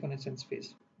the reconnaissance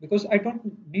phase because I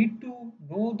don't need to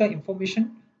know the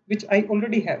information which I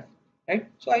already have, right?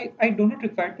 So I do not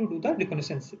require to do the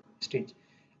reconnaissance stage.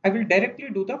 I will directly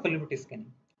do the vulnerability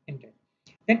scanning intent.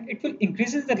 Then it will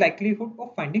increases the likelihood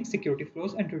of finding security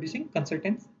flaws and reducing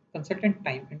consultant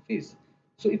time and fees.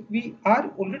 So if we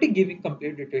are already giving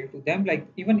complete detail to them, like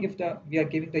even if we are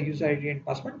giving the user ID and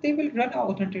password, they will run an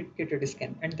authenticated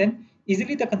scan, and then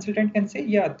easily the consultant can say,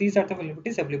 yeah, these are the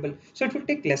vulnerabilities available. So it will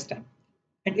take less time.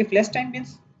 And if less time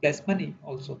means less money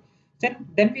also,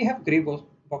 then we have gray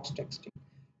box testing.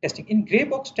 In gray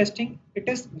box testing, it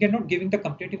is we are not giving the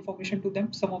complete information to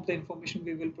them. Some of the information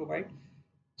we will provide.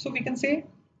 So we can say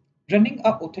running a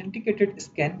authenticated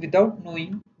scan without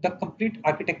knowing the complete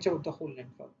architecture of the whole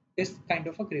network is kind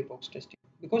of a gray box testing,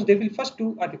 because they will first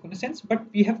do a reconnaissance, but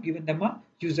we have given them a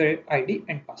user ID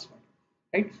and password,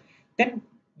 right? Then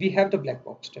we have the black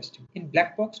box testing. In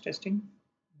black box testing,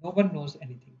 no one knows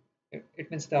anything.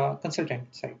 It means the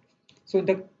consultant side. So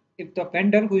if the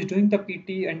vendor who is doing the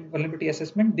PT and vulnerability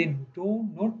assessment, they do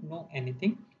not know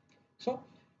anything. So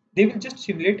they will just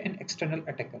simulate an external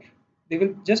attacker. They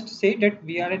will just say that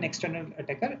we are an external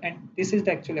attacker and this is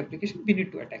the actual application, we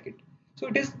need to attack it. So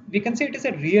it is, we can say it is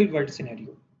a real world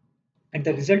scenario, and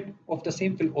the result of the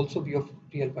same will also be of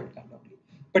real world kind only,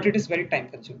 but it is very time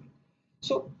consuming.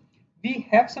 So we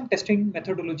have some testing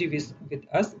methodology with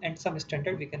us and some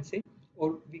standard we can say,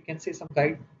 or we can say some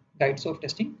guides of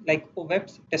testing like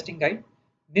OWeb's testing guide,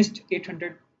 NIST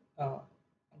 800,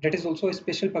 that is also a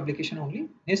special publication only,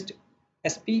 NIST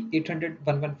SP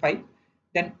 800-115,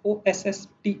 then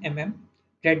OSSTMM,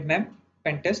 REDMEM,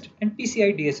 Pentest, and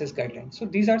PCI DSS guidelines. So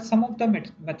these are some of the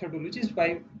methodologies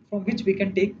from which we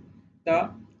can take the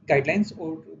guidelines,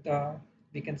 or the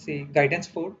we can say guidance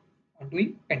for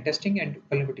doing pen testing and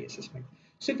vulnerability assessment.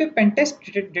 So if a pen test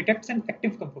detects an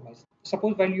active compromise,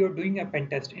 suppose while you are doing a pen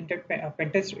test, in that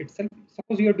pen test itself,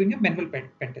 suppose you are doing a manual pen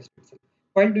test itself,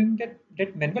 while doing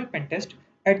that manual pen test,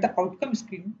 at the outcome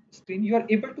screen you are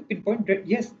able to pinpoint that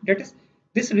yes, that is,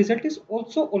 this result is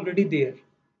also already there.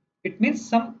 It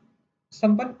means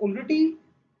someone already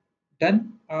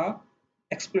done a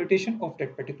exploitation of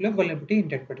that particular vulnerability in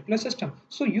that particular system.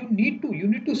 So you need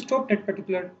to stop that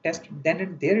particular test then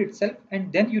and there itself,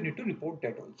 and then you need to report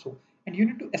that also, and you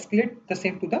need to escalate the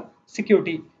same to the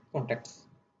security contacts,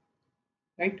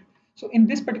 right? So in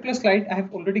this particular slide I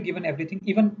have already given everything,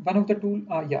 even one of the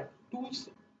tools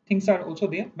things are also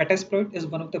there. Metasploit is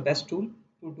one of the best tool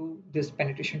to do this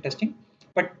penetration testing,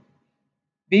 but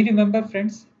be remember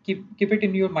friends, keep it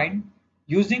in your mind,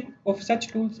 using of such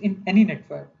tools in any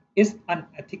network is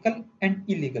unethical and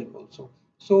illegal also.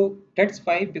 So that's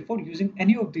why before using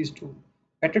any of these tools,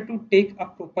 better to take a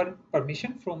proper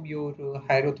permission from your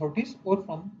higher authorities or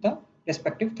from the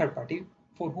respective third party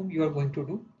for whom you are going to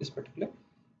do this particular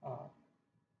uh,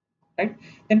 right.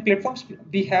 Then platforms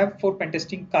we have for pen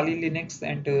testing, Kali Linux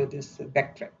and this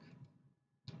Backtrack.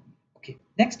 Okay,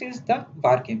 next is the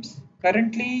war games.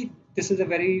 Currently, this is a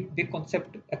very big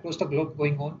concept across the globe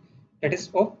going on, that is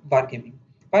of wargaming.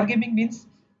 Wargaming means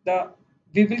the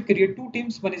we will create two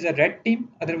teams. One is a red team,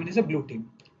 other one is a blue team.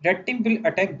 Red team will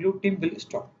attack, blue team will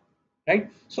stop.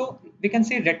 Right? So we can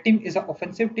say red team is an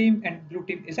offensive team and blue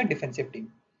team is a defensive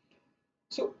team.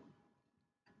 So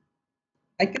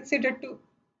I can say that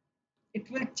it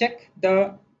will check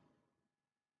the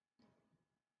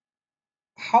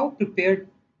how prepared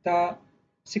the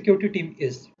security team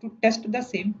is. To test the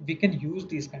same, we can use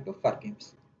these kind of war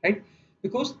games, right?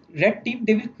 Because red team,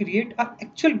 they will create an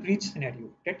actual breach scenario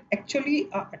that actually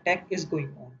a attack is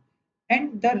going on,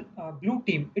 and the blue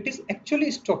team, it is actually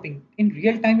stopping in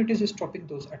real time, it is stopping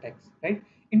those attacks, right?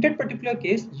 In that particular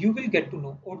case, you will get to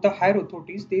know, or the higher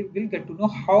authorities, they will get to know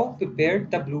how prepared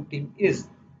the blue team is.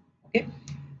 Okay,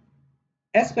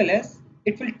 as well as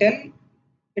it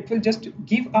will just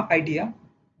give an idea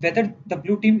whether the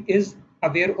blue team is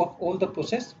aware of all the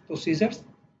procedures,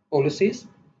 policies,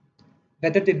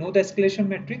 whether they know the escalation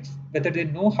metrics, whether they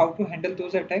know how to handle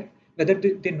those attacks, whether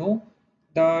they know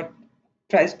the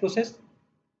trials process,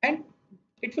 and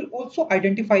it will also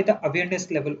identify the awareness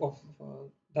level of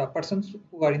the persons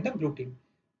who are in the blue team,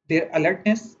 their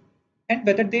alertness, and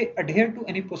whether they adhere to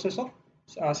any process of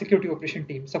security operation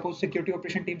team. Suppose security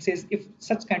operation team says if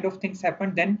such kind of things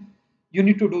happen, then you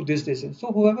need to do this.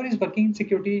 So whoever is working in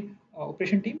security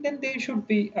operation team, then they should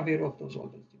be aware of all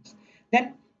those things.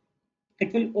 Then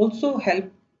it will also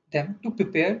help them to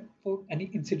prepare for any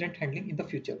incident handling in the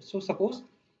future. So suppose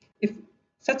if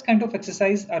such kind of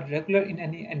exercise are regular in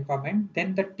any environment,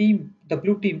 then the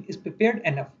blue team is prepared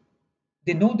enough.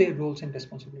 They know their roles and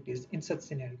responsibilities in such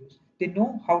scenarios. They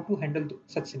know how to handle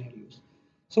such scenarios.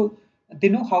 So they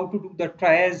know how to do the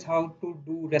triage, how to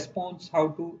do response, how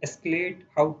to escalate,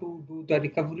 how to do the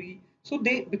recovery. So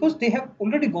because they have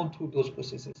already gone through those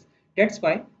processes. That's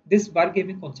why this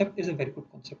wargaming concept is a very good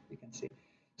concept, we can say.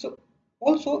 So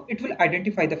also it will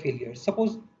identify the failures.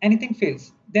 Suppose anything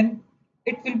fails, then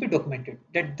it will be documented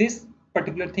that this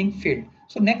particular thing failed.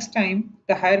 So next time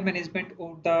the higher management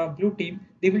or the blue team,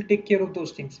 they will take care of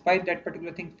those things, why that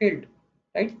particular thing failed,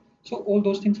 right? So all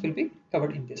those things will be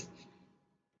covered in this.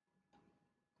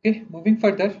 Okay, moving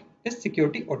further. is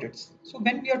security audits. So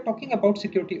when we are talking about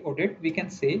security audit, we can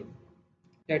say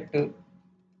that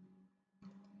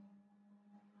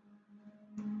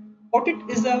audit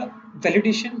is a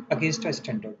validation against a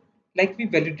standard. Like we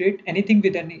validate anything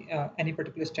with any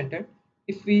particular standard.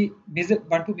 If we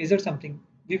want to measure something,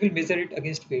 we will measure it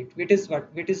against weight. Weight is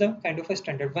what? Weight is a kind of a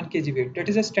standard, 1 kg weight. That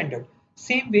is a standard.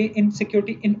 Same way in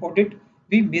security, in audit,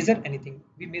 we measure anything.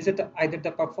 We measure either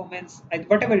the performance,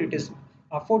 whatever it is.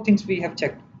 Four things we have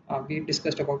checked. We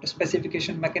discussed about the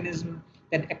specification mechanism,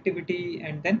 then activity,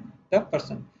 and then the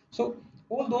person. So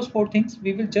all those four things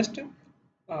we will just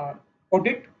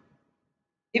audit.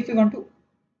 If we want to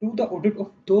do the audit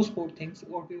of those four things,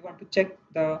 or we want to check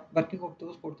the working of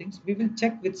those four things, we will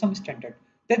check with some standard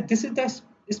that this is the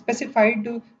specified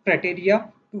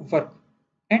criteria to work,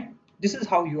 and this is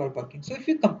how you are working. So if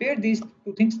you compare these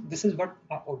two things, this is what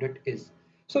our audit is.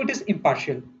 So it is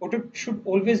impartial. Audit should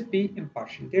always be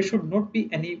impartial. There should not be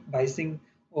any biasing,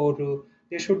 or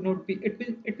there should not be, it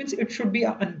means it should be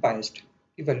an unbiased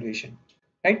evaluation,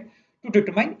 right, to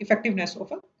determine effectiveness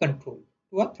of a control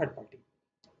to a third party.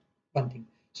 One thing.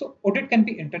 So audit can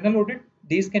be internal audit,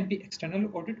 these can be external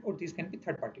audit, or these can be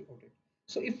third party audit.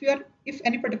 So if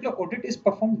any particular audit is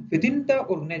performed within the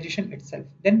organization itself,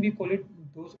 then we call it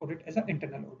those audit as an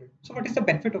internal audit. So what is the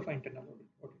benefit of an internal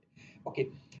audit? Okay,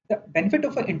 the benefit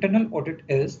of an internal audit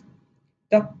is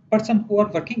the person who are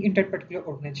working in that particular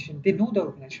organization, they know the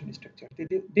organization structure,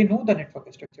 they know the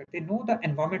network structure, they know the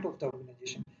environment of the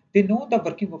organization, they know the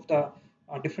working of the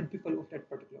different people of that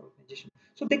particular organization.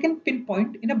 So they can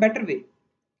pinpoint in a better way,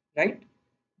 right?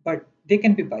 But they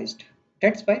can be biased.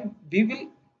 That's why we will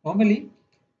normally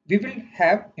we will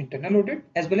have internal audit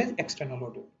as well as external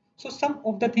audit. So some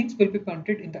of the things will be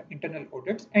pointed in the internal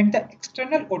audits, and the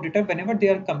external auditor, whenever they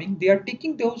are coming, they are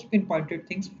taking those pinpointed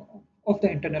things of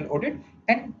the internal audit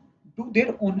and do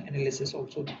their own analysis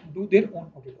also, do their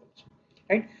own audit also,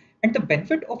 right? And the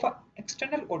benefit of an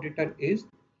external auditor is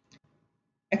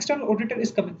external auditor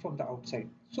is coming from the outside,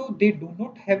 so they do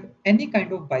not have any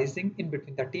kind of biasing in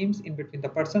between the teams, in between the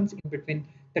persons, in between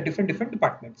the different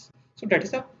departments. So that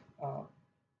is a uh,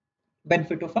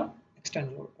 benefit of an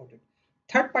external audit.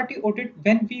 Third party audit,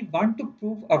 when we want to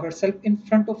prove ourselves in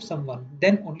front of someone,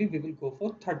 then only we will go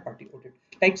for third party audit.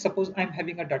 Like suppose I'm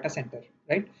having a data center,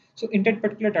 right? So in that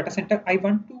particular data center, I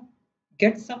want to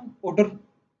get some order,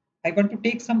 I want to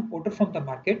take some order from the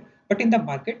market, but in the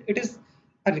market it is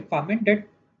a requirement that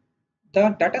the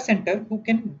data center who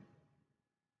can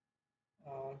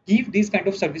give these kind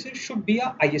of services should be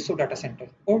a ISO data center,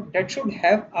 or that should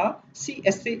have a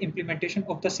CSA implementation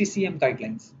of the CCM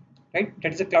guidelines, right?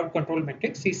 That is a cloud control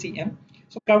metric, CCM.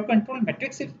 So cloud control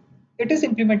metrics, if it is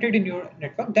implemented in your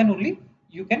network, then only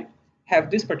you can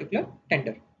have this particular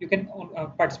tender. You can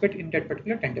participate in that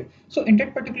particular tender. So in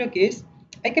that particular case,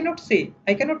 I cannot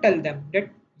tell them that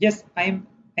yes, I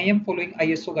am following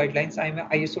ISO guidelines. I am a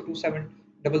ISO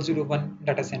 27001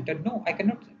 data center. No, I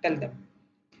cannot tell them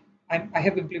I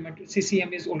have implemented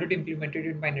CCM is already implemented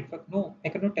in my network. No, I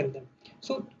cannot tell them.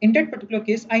 So in that particular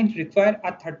case, I require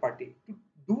a third party to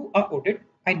do a audit.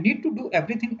 I need to do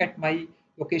everything at my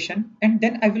location, and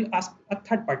then I will ask a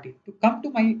third party to come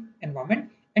to my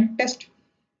environment and test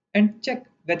and check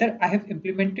whether I have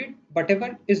implemented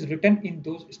whatever is written in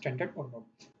those standard or not.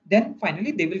 Then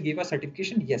finally, they will give a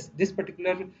certification. Yes, this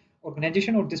particular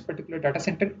organization or this particular data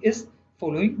center is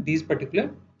following these particular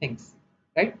things,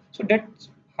 right? So that's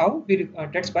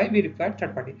why we require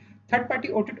third party. Third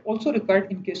party audit also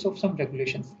required in case of some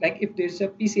regulations, like if there is a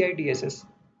PCI DSS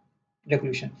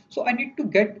regulation. So I need to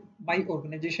get my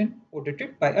organization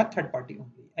audited by a third party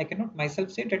only. I cannot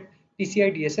myself say that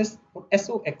PCI DSS or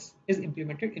SOX is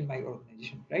implemented in my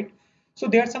organization, right? So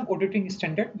there are some auditing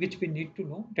standard which we need to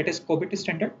know. That is COBIT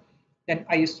standard, then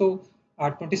ISO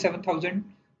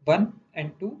 27001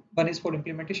 and 2. One is for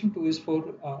implementation, one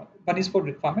is for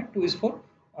requirement, two is for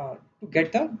to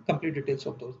get the complete details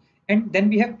of those. And then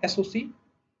we have SOC.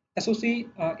 SOC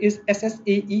is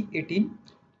SSAE 18.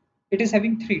 It is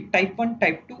having three: type 1,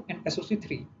 type 2, and SOC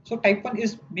 3. So type 1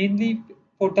 is mainly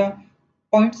for the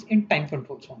points in time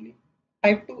controls only.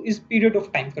 Type 2 is period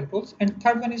of time controls, and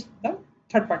third one is the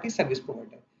third party service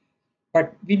provider.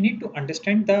 But we need to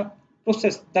understand the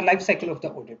process, the life cycle of the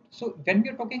audit. So when we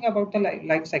are talking about the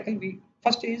life cycle, we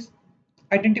first is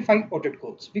identify audit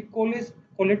goals. We call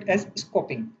it as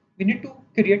scoping. We need to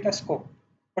create a scope,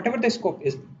 whatever the scope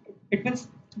is. It means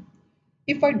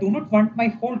if I do not want my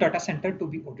whole data center to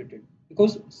be audited,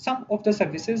 because some of the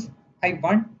services I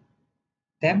want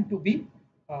them to be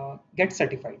get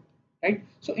certified, right?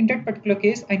 So in that particular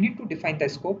case, I need to define the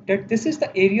scope that this is the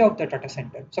area of the data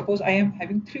center. Suppose I am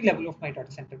having 3 level of my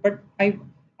data center, but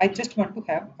I just want to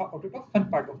have an audit of one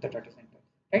part of the data center,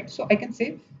 right? So I can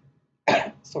say,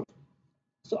 sorry.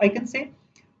 So I can say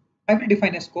I will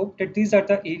define a scope that these are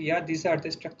the area, these are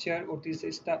the structure, or this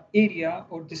is the area,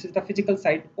 or this is the physical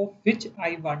site of which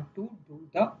I want to do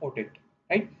the audit,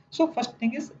 right? So first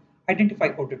thing is identify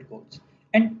audit goals.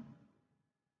 And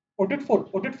audit for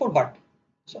what?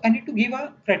 So I need to give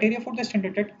a criteria for the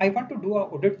standard that I want to do a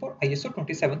audit for ISO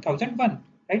 27001,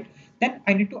 right? Then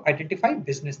I need to identify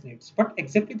business needs, what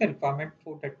exactly the requirement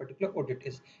for that particular audit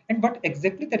is, and what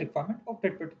exactly the requirement of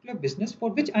that particular business for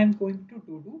which I am going to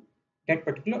do that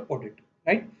particular audit,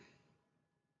 right?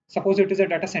 Suppose it is a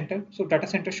data center, so data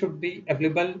center should be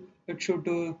available. It should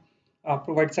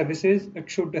provide services. It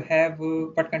should have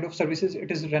what kind of services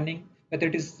it is running, whether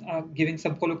it is giving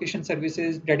some colocation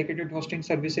services, dedicated hosting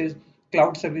services,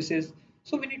 cloud services.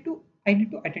 So I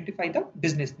need to identify the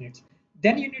business needs.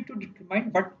 Then you need to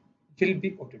determine what will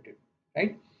be audited,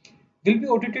 right? Will be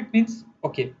audited means,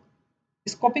 okay,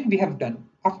 scoping we have done.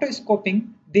 After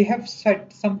scoping, they have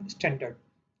set some standard,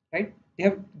 right? They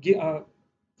have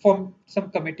formed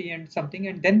some committee and something,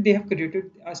 and then they have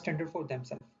created a standard for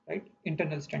themselves, right?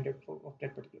 Internal standard for of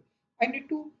that particular. I need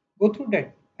to go through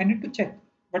that. I need to check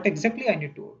what exactly I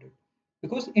need to audit,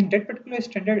 because in that particular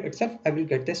standard itself, I will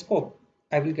get the scope.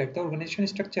 I will get the organization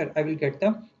structure. I will get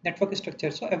the network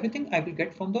structure. So everything I will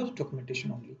get from those documentation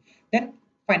only. Then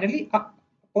finally,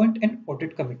 appoint an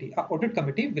audit committee. A audit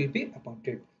committee will be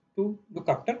appointed to look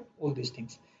after all these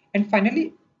things. And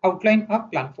finally, outline a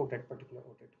plan for that particular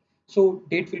audit. So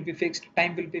date will be fixed,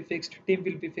 time will be fixed, team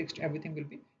will be fixed, everything will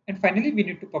be. And finally, we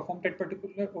need to perform that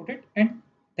particular audit. And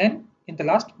then in the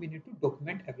last, we need to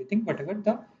document everything, whatever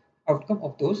the outcome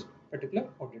of those particular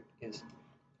audit is.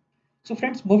 So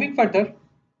friends, moving further,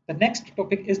 the next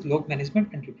topic is log management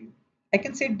and review. I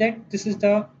can say that this is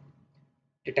the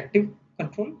detective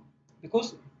control,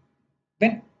 because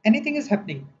when anything is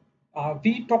happening,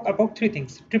 we talk about three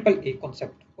things. Triple A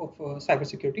concept of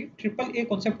cybersecurity. Triple A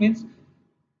concept means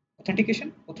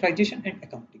authentication, authorization, and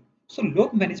accounting. So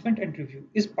log management and review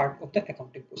is part of the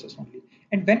accounting process only.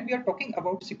 And when we are talking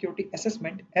about security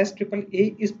assessment, as triple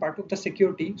A is part of the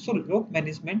security, so log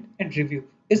management and review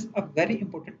is a very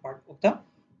important part of the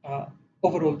uh,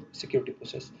 overall security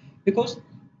process. Because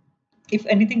if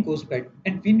anything goes bad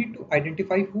and we need to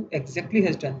identify who exactly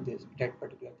has done this that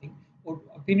particular thing, or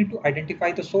we need to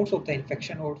identify the source of the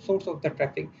infection or source of the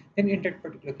traffic, then in that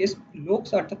particular case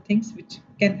logs are the things which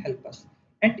can help us.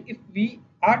 And if we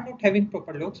are not having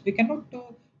proper logs, we cannot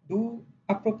do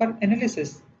a proper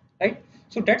analysis, right?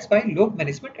 So that's why log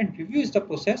management and review is the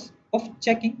process of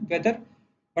checking whether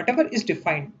whatever is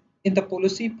defined in the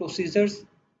policy procedures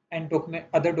and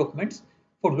other documents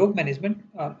for log management,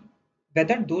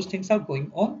 whether those things are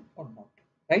going on or not,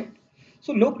 right?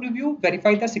 So log review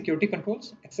verify the security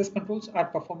controls, access controls are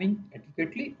performing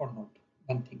adequately or not.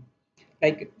 One thing,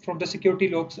 like from the security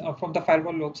logs, from the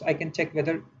firewall logs, I can check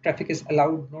whether traffic is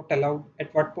allowed, not allowed,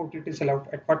 at what port it is allowed,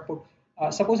 at what port.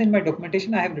 Suppose in my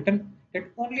documentation, I have written that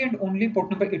only and only port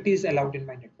number 80 is allowed in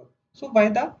my network. So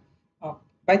uh,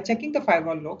 by checking the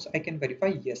firewall logs, I can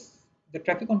verify yes, the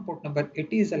traffic on port number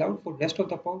 80 is allowed. For rest of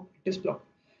the port, it is blocked.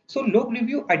 So log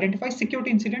review identifies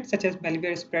security incidents such as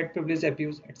malware spread, privilege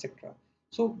abuse, etc.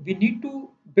 So we need to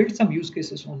build some use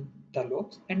cases on the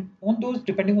logs, and on those,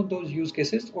 depending on those use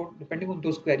cases or depending on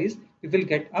those queries, we will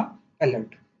get a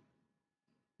alert.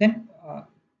 Then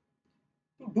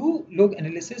to do log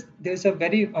analysis, there's a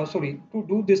very to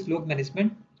do this log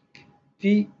management,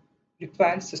 we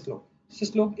require syslog.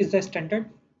 Syslog is the standard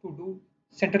to do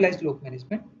centralized log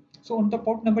management. So on the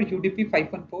port number UDP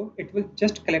 514, it will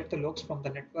just collect the logs from the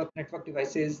network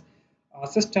devices,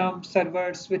 system,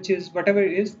 servers, switches, whatever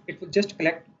it is, it will just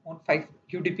collect on 5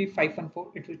 UDP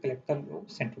 514, it will collect the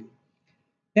logs centrally.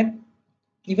 Then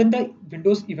even the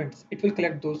Windows events, it will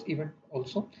collect those events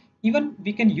also. Even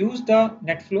we can use the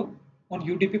NetFlow on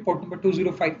UDP port number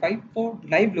 2055 for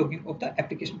live logging of the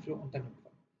application flow on the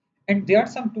network. And there are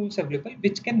some tools available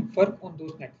which can work on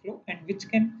those NetFlow and which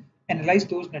can analyze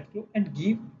those NetFlow and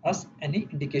give us any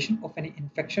indication of any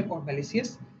infection or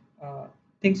malicious uh,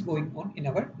 things going on in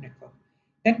our network.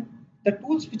 Then the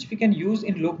tools which we can use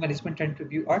in log management and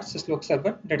review are syslog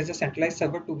server, that is a centralized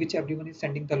server to which everyone is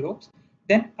sending the logs.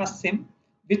 Then a SIM,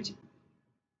 which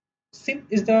SIM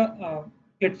is the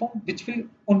platform which will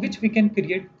on which we can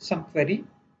create some query.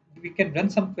 We can run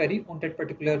some query on that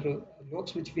particular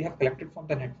logs which we have collected from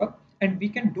the network, and we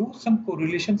can do some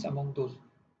correlations among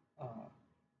uh,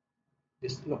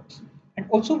 these logs. And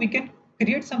also we can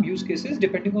create some use cases.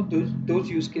 Depending on those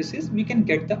use cases, we can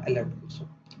get the alert also,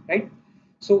 right?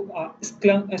 So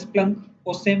Splunk,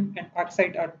 OSIM, and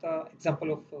ArcSight are the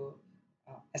example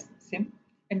of SIM.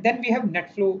 And then we have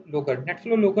NetFlow logger.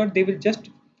 NetFlow logger, they will just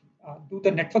do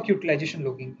the network utilization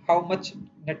logging. How much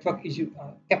network is you?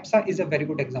 CAPSA is a very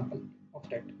good example of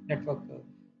that network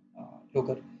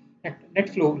logger,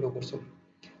 NetFlow logger. Sorry.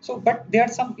 So, but there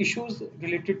are some issues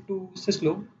related to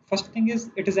syslog. First thing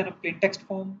is it is in a plain text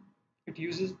form. It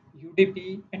uses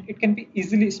UDP and it can be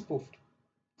easily spoofed.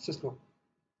 Syslog.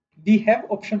 We have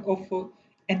option of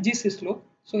ng syslog.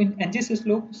 So in ng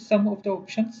syslog, some of the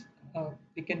options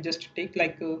we can just take,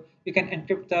 like we can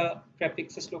encrypt the traffic,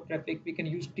 syslog traffic. We can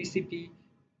use TCP,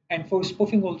 and for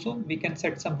spoofing also we can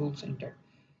set some rules in that.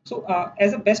 So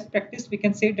as a best practice, we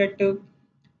can say that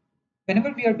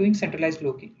whenever we are doing centralized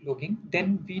logging,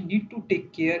 then we need to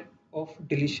take care of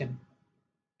deletion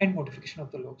and modification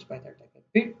of the logs by that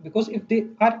attacker. Because if they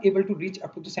are able to reach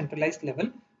up to the centralized level,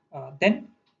 then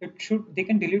they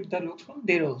can delete the logs from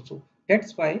there also.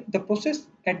 That's why the process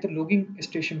at the logging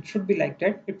station should be like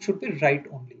that. It should be write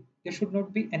only. There should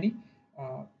not be any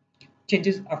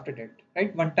changes after that.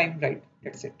 Right, one time write.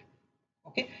 That's it.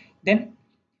 Okay. Then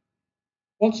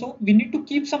also we need to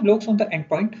keep some logs on the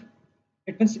endpoint.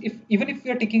 It means if even if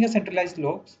we are taking a centralized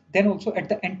logs, then also at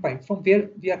the endpoint from where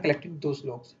we are collecting those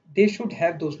logs, they should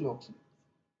have those logs.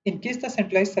 In case the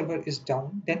centralized server is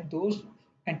down, then those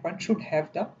endpoints should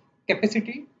have the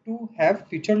capacity to have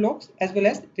future logs, as well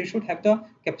as they should have the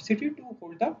capacity to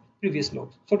hold the previous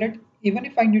logs, so that even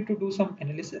if I need to do some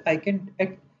analysis,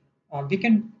 we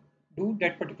can do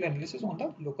that particular analysis on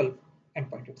the local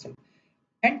endpoint itself.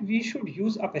 And we should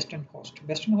use a Western host.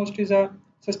 Western host is a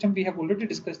system, we have already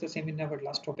discussed the same in our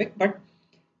last topic, but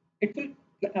it will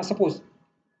suppose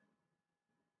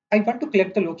I want to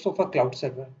collect the logs of a cloud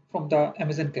server from the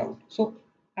Amazon cloud. So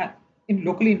in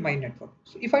locally in my network.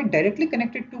 So if I directly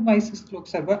connect it to my syslog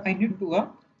server, I need to do a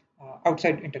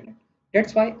outside internet.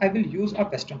 That's why I will use a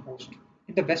Western host.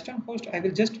 In the Western host, I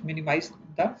will just minimize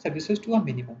the services to a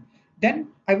minimum. Then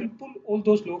I will pull all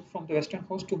those logs from the Western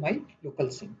host to my local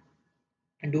SIM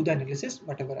and do the analysis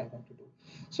whatever I want to do.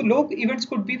 So log events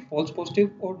could be false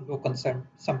positive or low concern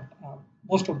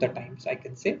most of the times, I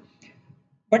can say.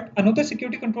 But another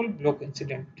security control block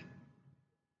incident.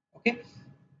 Okay,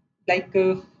 like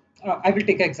I will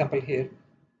take an example here.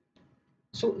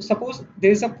 So suppose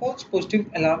there is a false positive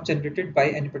alarm generated by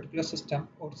any particular system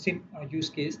or SIM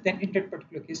use case, then in that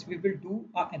particular case, we will do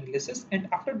our analysis. And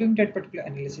after doing that particular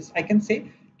analysis, I can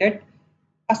say that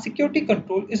a security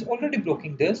control is already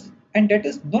blocking this, and that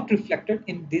is not reflected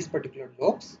in these particular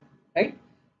logs, right?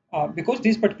 Because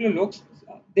these particular logs,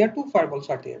 there are two firewalls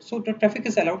are there. So the traffic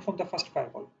is allowed from the first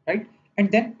firewall, right? And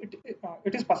then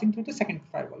it is passing through the second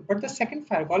firewall, but the second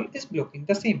firewall is blocking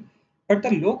the same. But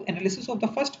the log analysis of the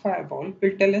first firewall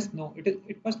will tell us no,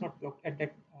 it was not blocked at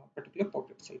that particular port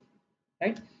itself,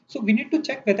 right? So we need to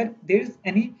check whether there is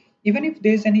any, even if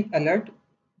there is any alert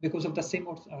because of the same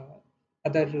or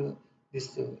other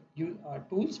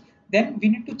tools, then we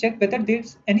need to check whether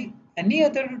there's any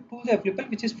other tools available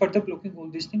which is further blocking all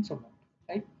these things or not,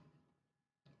 right?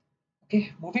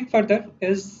 Okay, moving further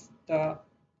is the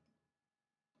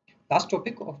last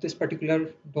topic of this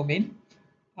particular domain.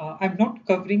 I'm not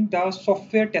covering the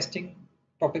software testing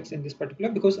topics in this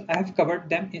particular because I have covered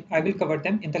them. I will cover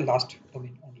them in the last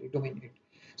domain only, domain 8.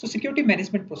 So security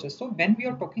management process. So when we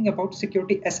are talking about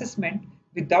security assessment,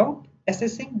 without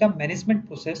assessing the management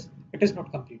process, it is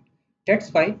not complete.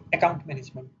 That's why account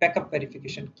management, backup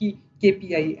verification, key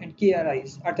KPI and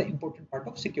KRIs are the important part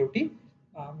of security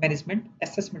management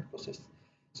assessment process.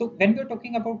 So when we are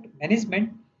talking about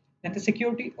management, then the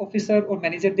security officer or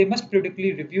manager, they must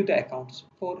periodically review the accounts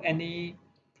for any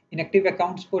inactive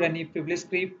accounts, for any privilege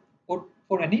creep, or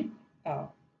for any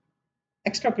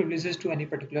extra privileges to any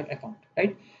particular account,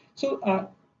 right? So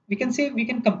we can say we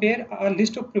can compare a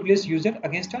list of privileged user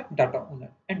against a data owner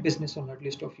and business owner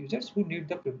list of users who need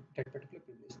that particular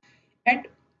privilege. And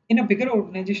in a bigger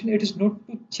organization, it is not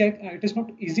to check. It is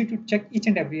not easy to check each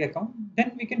and every account.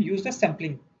 Then we can use the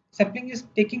sampling. Sampling is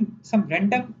taking some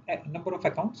random number of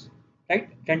accounts, right?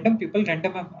 Random people,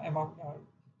 random amount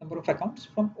number of accounts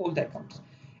from all the accounts,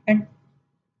 and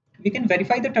we can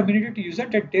verify the terminated user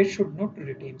that they should not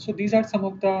retain. So these are some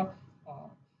of the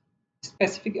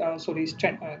specific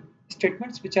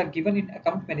statements which are given in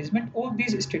account management. All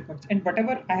these statements and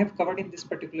whatever I have covered in this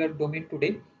particular domain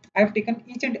today, I have taken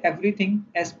each and everything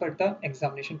as per the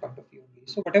examination point of view only.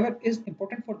 So whatever is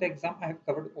important for the exam, I have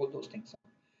covered all those things.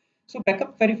 So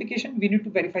backup verification, we need to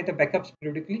verify the backups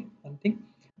periodically. One thing,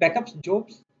 backups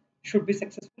jobs should be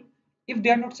successful. If they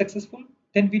are not successful,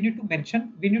 then we need to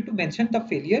mention the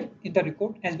failure in the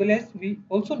record, as well as we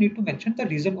also need to mention the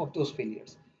reason of those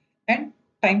failures, and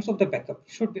times of the backup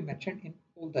should be mentioned in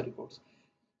all the reports.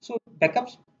 So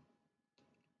backups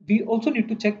we also need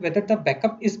to check whether the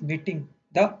backup is meeting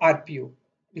the RPO,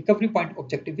 recovery point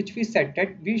objective, which we said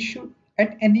that we should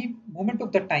at any moment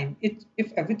of the time,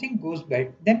 if everything goes well,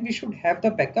 then we should have the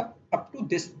backup up to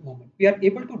this moment. We are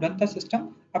able to run the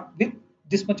system up with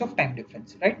this much of time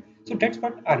difference, right? So that's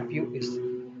what RPO is.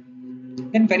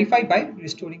 Then verify by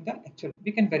restoring the actual.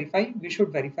 We can verify, we should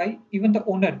verify even the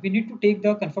owner. We need to take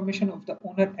the confirmation of the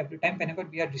owner every time whenever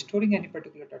we are restoring any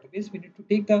particular database. We need to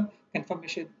take the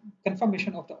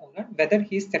confirmation of the owner whether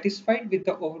he is satisfied with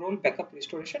the overall backup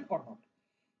restoration or not.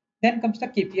 Then comes the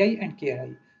KPI and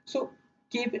KRI. So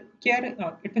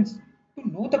it means to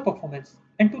know the performance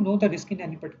and to know the risk in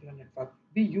any particular network.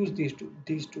 We use these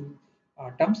two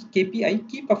terms: KPI,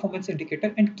 key performance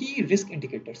indicator, and key risk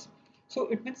indicators. So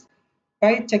it means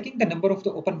by checking the number of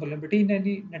the open vulnerability in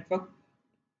any network,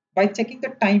 by checking the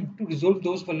time to resolve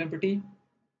those vulnerability,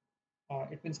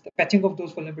 it means the patching of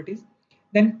those vulnerabilities,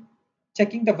 then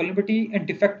checking the vulnerability and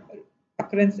defect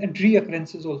occurrence and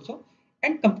reoccurrences also,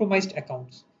 and compromised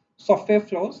accounts, software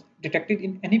flaws detected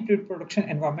in any pre-production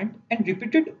environment, and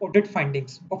repeated audit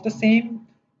findings of the same,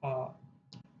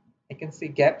 I can say,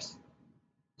 gaps.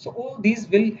 So all these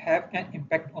will have an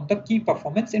impact on the key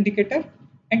performance indicator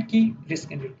and key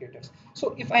risk indicators.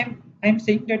 So if I'm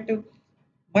saying that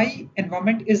my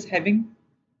environment is having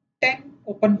 10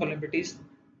 open vulnerabilities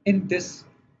in this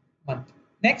month.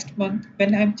 Next month,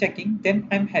 when I'm checking, then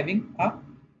I'm having a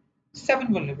 7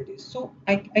 vulnerabilities. So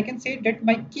I can say that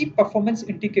my key performance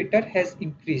indicator has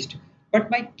increased,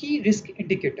 but my key risk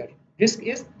indicator, risk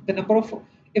is the number of,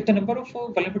 if the number of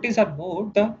vulnerabilities are more,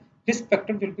 the risk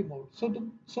factor will be more. So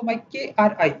my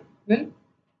KRI will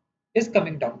is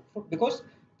coming down because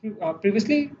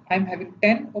previously I'm having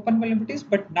 10 open vulnerabilities,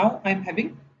 but now I'm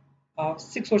having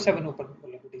 6 or 7 open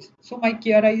vulnerabilities. So my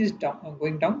KRI is down,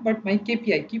 going down, but my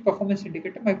KPI, key performance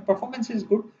indicator, my performance is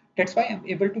good. That's why I'm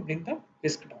able to bring the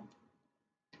risk down.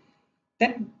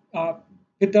 Then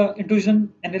with the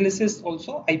intrusion analysis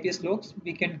also, IPS logs,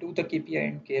 we can do the KPI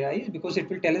and KRI because it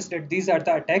will tell us that these are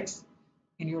the attacks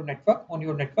in your network, on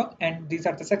your network, and these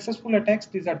are the successful attacks,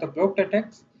 these are the blocked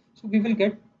attacks. So we will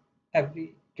get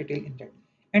every detail in that.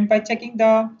 And by checking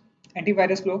the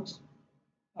antivirus logs,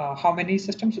 how many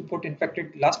systems got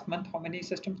infected last month, how many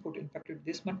systems got infected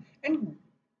this month, and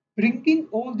bringing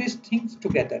all these things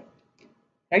together,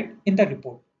 right, in the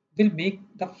report will make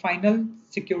the final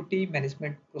security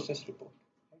management process report.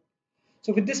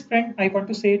 So with this, friend, I want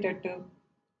to say that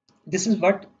this is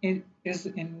what is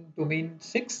in domain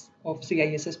 6 of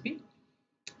CISSP,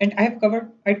 and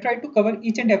I tried to cover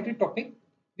each and every topic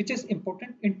which is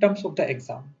important in terms of the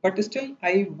exam, but still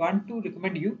I want to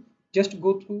recommend you just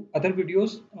go through other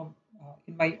videos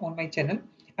in my on my channel.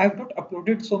 I have not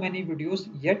uploaded so many videos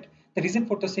yet. The reason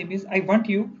for the same is I want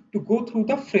you to go through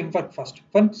the framework first.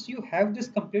 Once you have this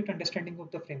complete understanding of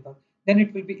the framework, then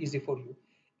it will be easy for you.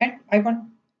 And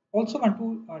also want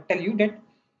to tell you that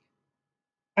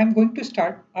I'm going to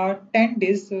start a 10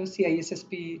 days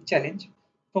CISSP challenge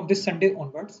from this Sunday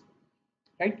onwards,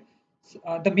 right?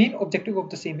 The main objective of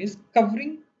the same is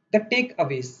covering the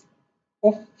takeaways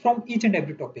of from each and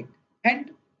every topic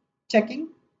and checking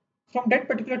from that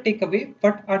particular takeaway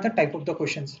what are the type of the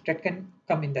questions that can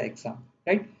come in the exam,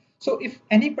 right? So if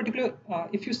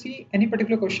you see any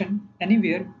particular question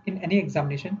anywhere in any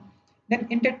examination, then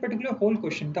in that particular whole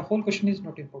question, the whole question is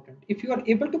not important. If you are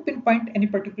able to pinpoint any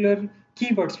particular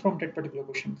keywords from that particular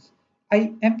questions,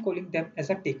 I am calling them as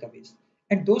a takeaways,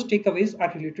 and those takeaways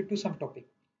are related to some topic,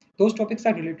 those topics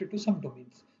are related to some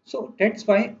domains. So that's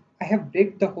why I have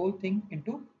break the whole thing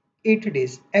into 8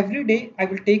 days. Every day I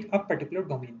will take a particular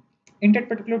domain. In that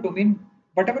particular domain,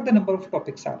 whatever the number of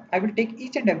topics are, I will take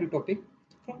each and every topic.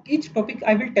 From each topic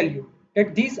I will tell you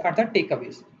that these are the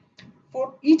takeaways.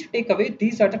 For each takeaway,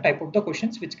 these are the type of the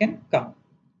questions which can come,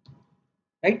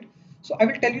 right? So I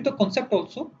will tell you the concept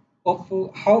also of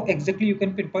how exactly you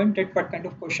can pinpoint that what kind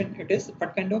of question it is,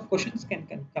 what kind of questions can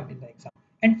come in the exam.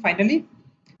 And finally,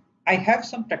 I have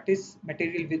some practice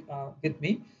material with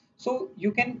me, so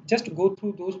you can just go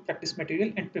through those practice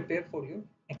material and prepare for your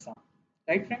exam,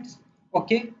 right, friends?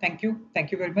 Okay, thank you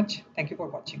very much, thank you for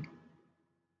watching.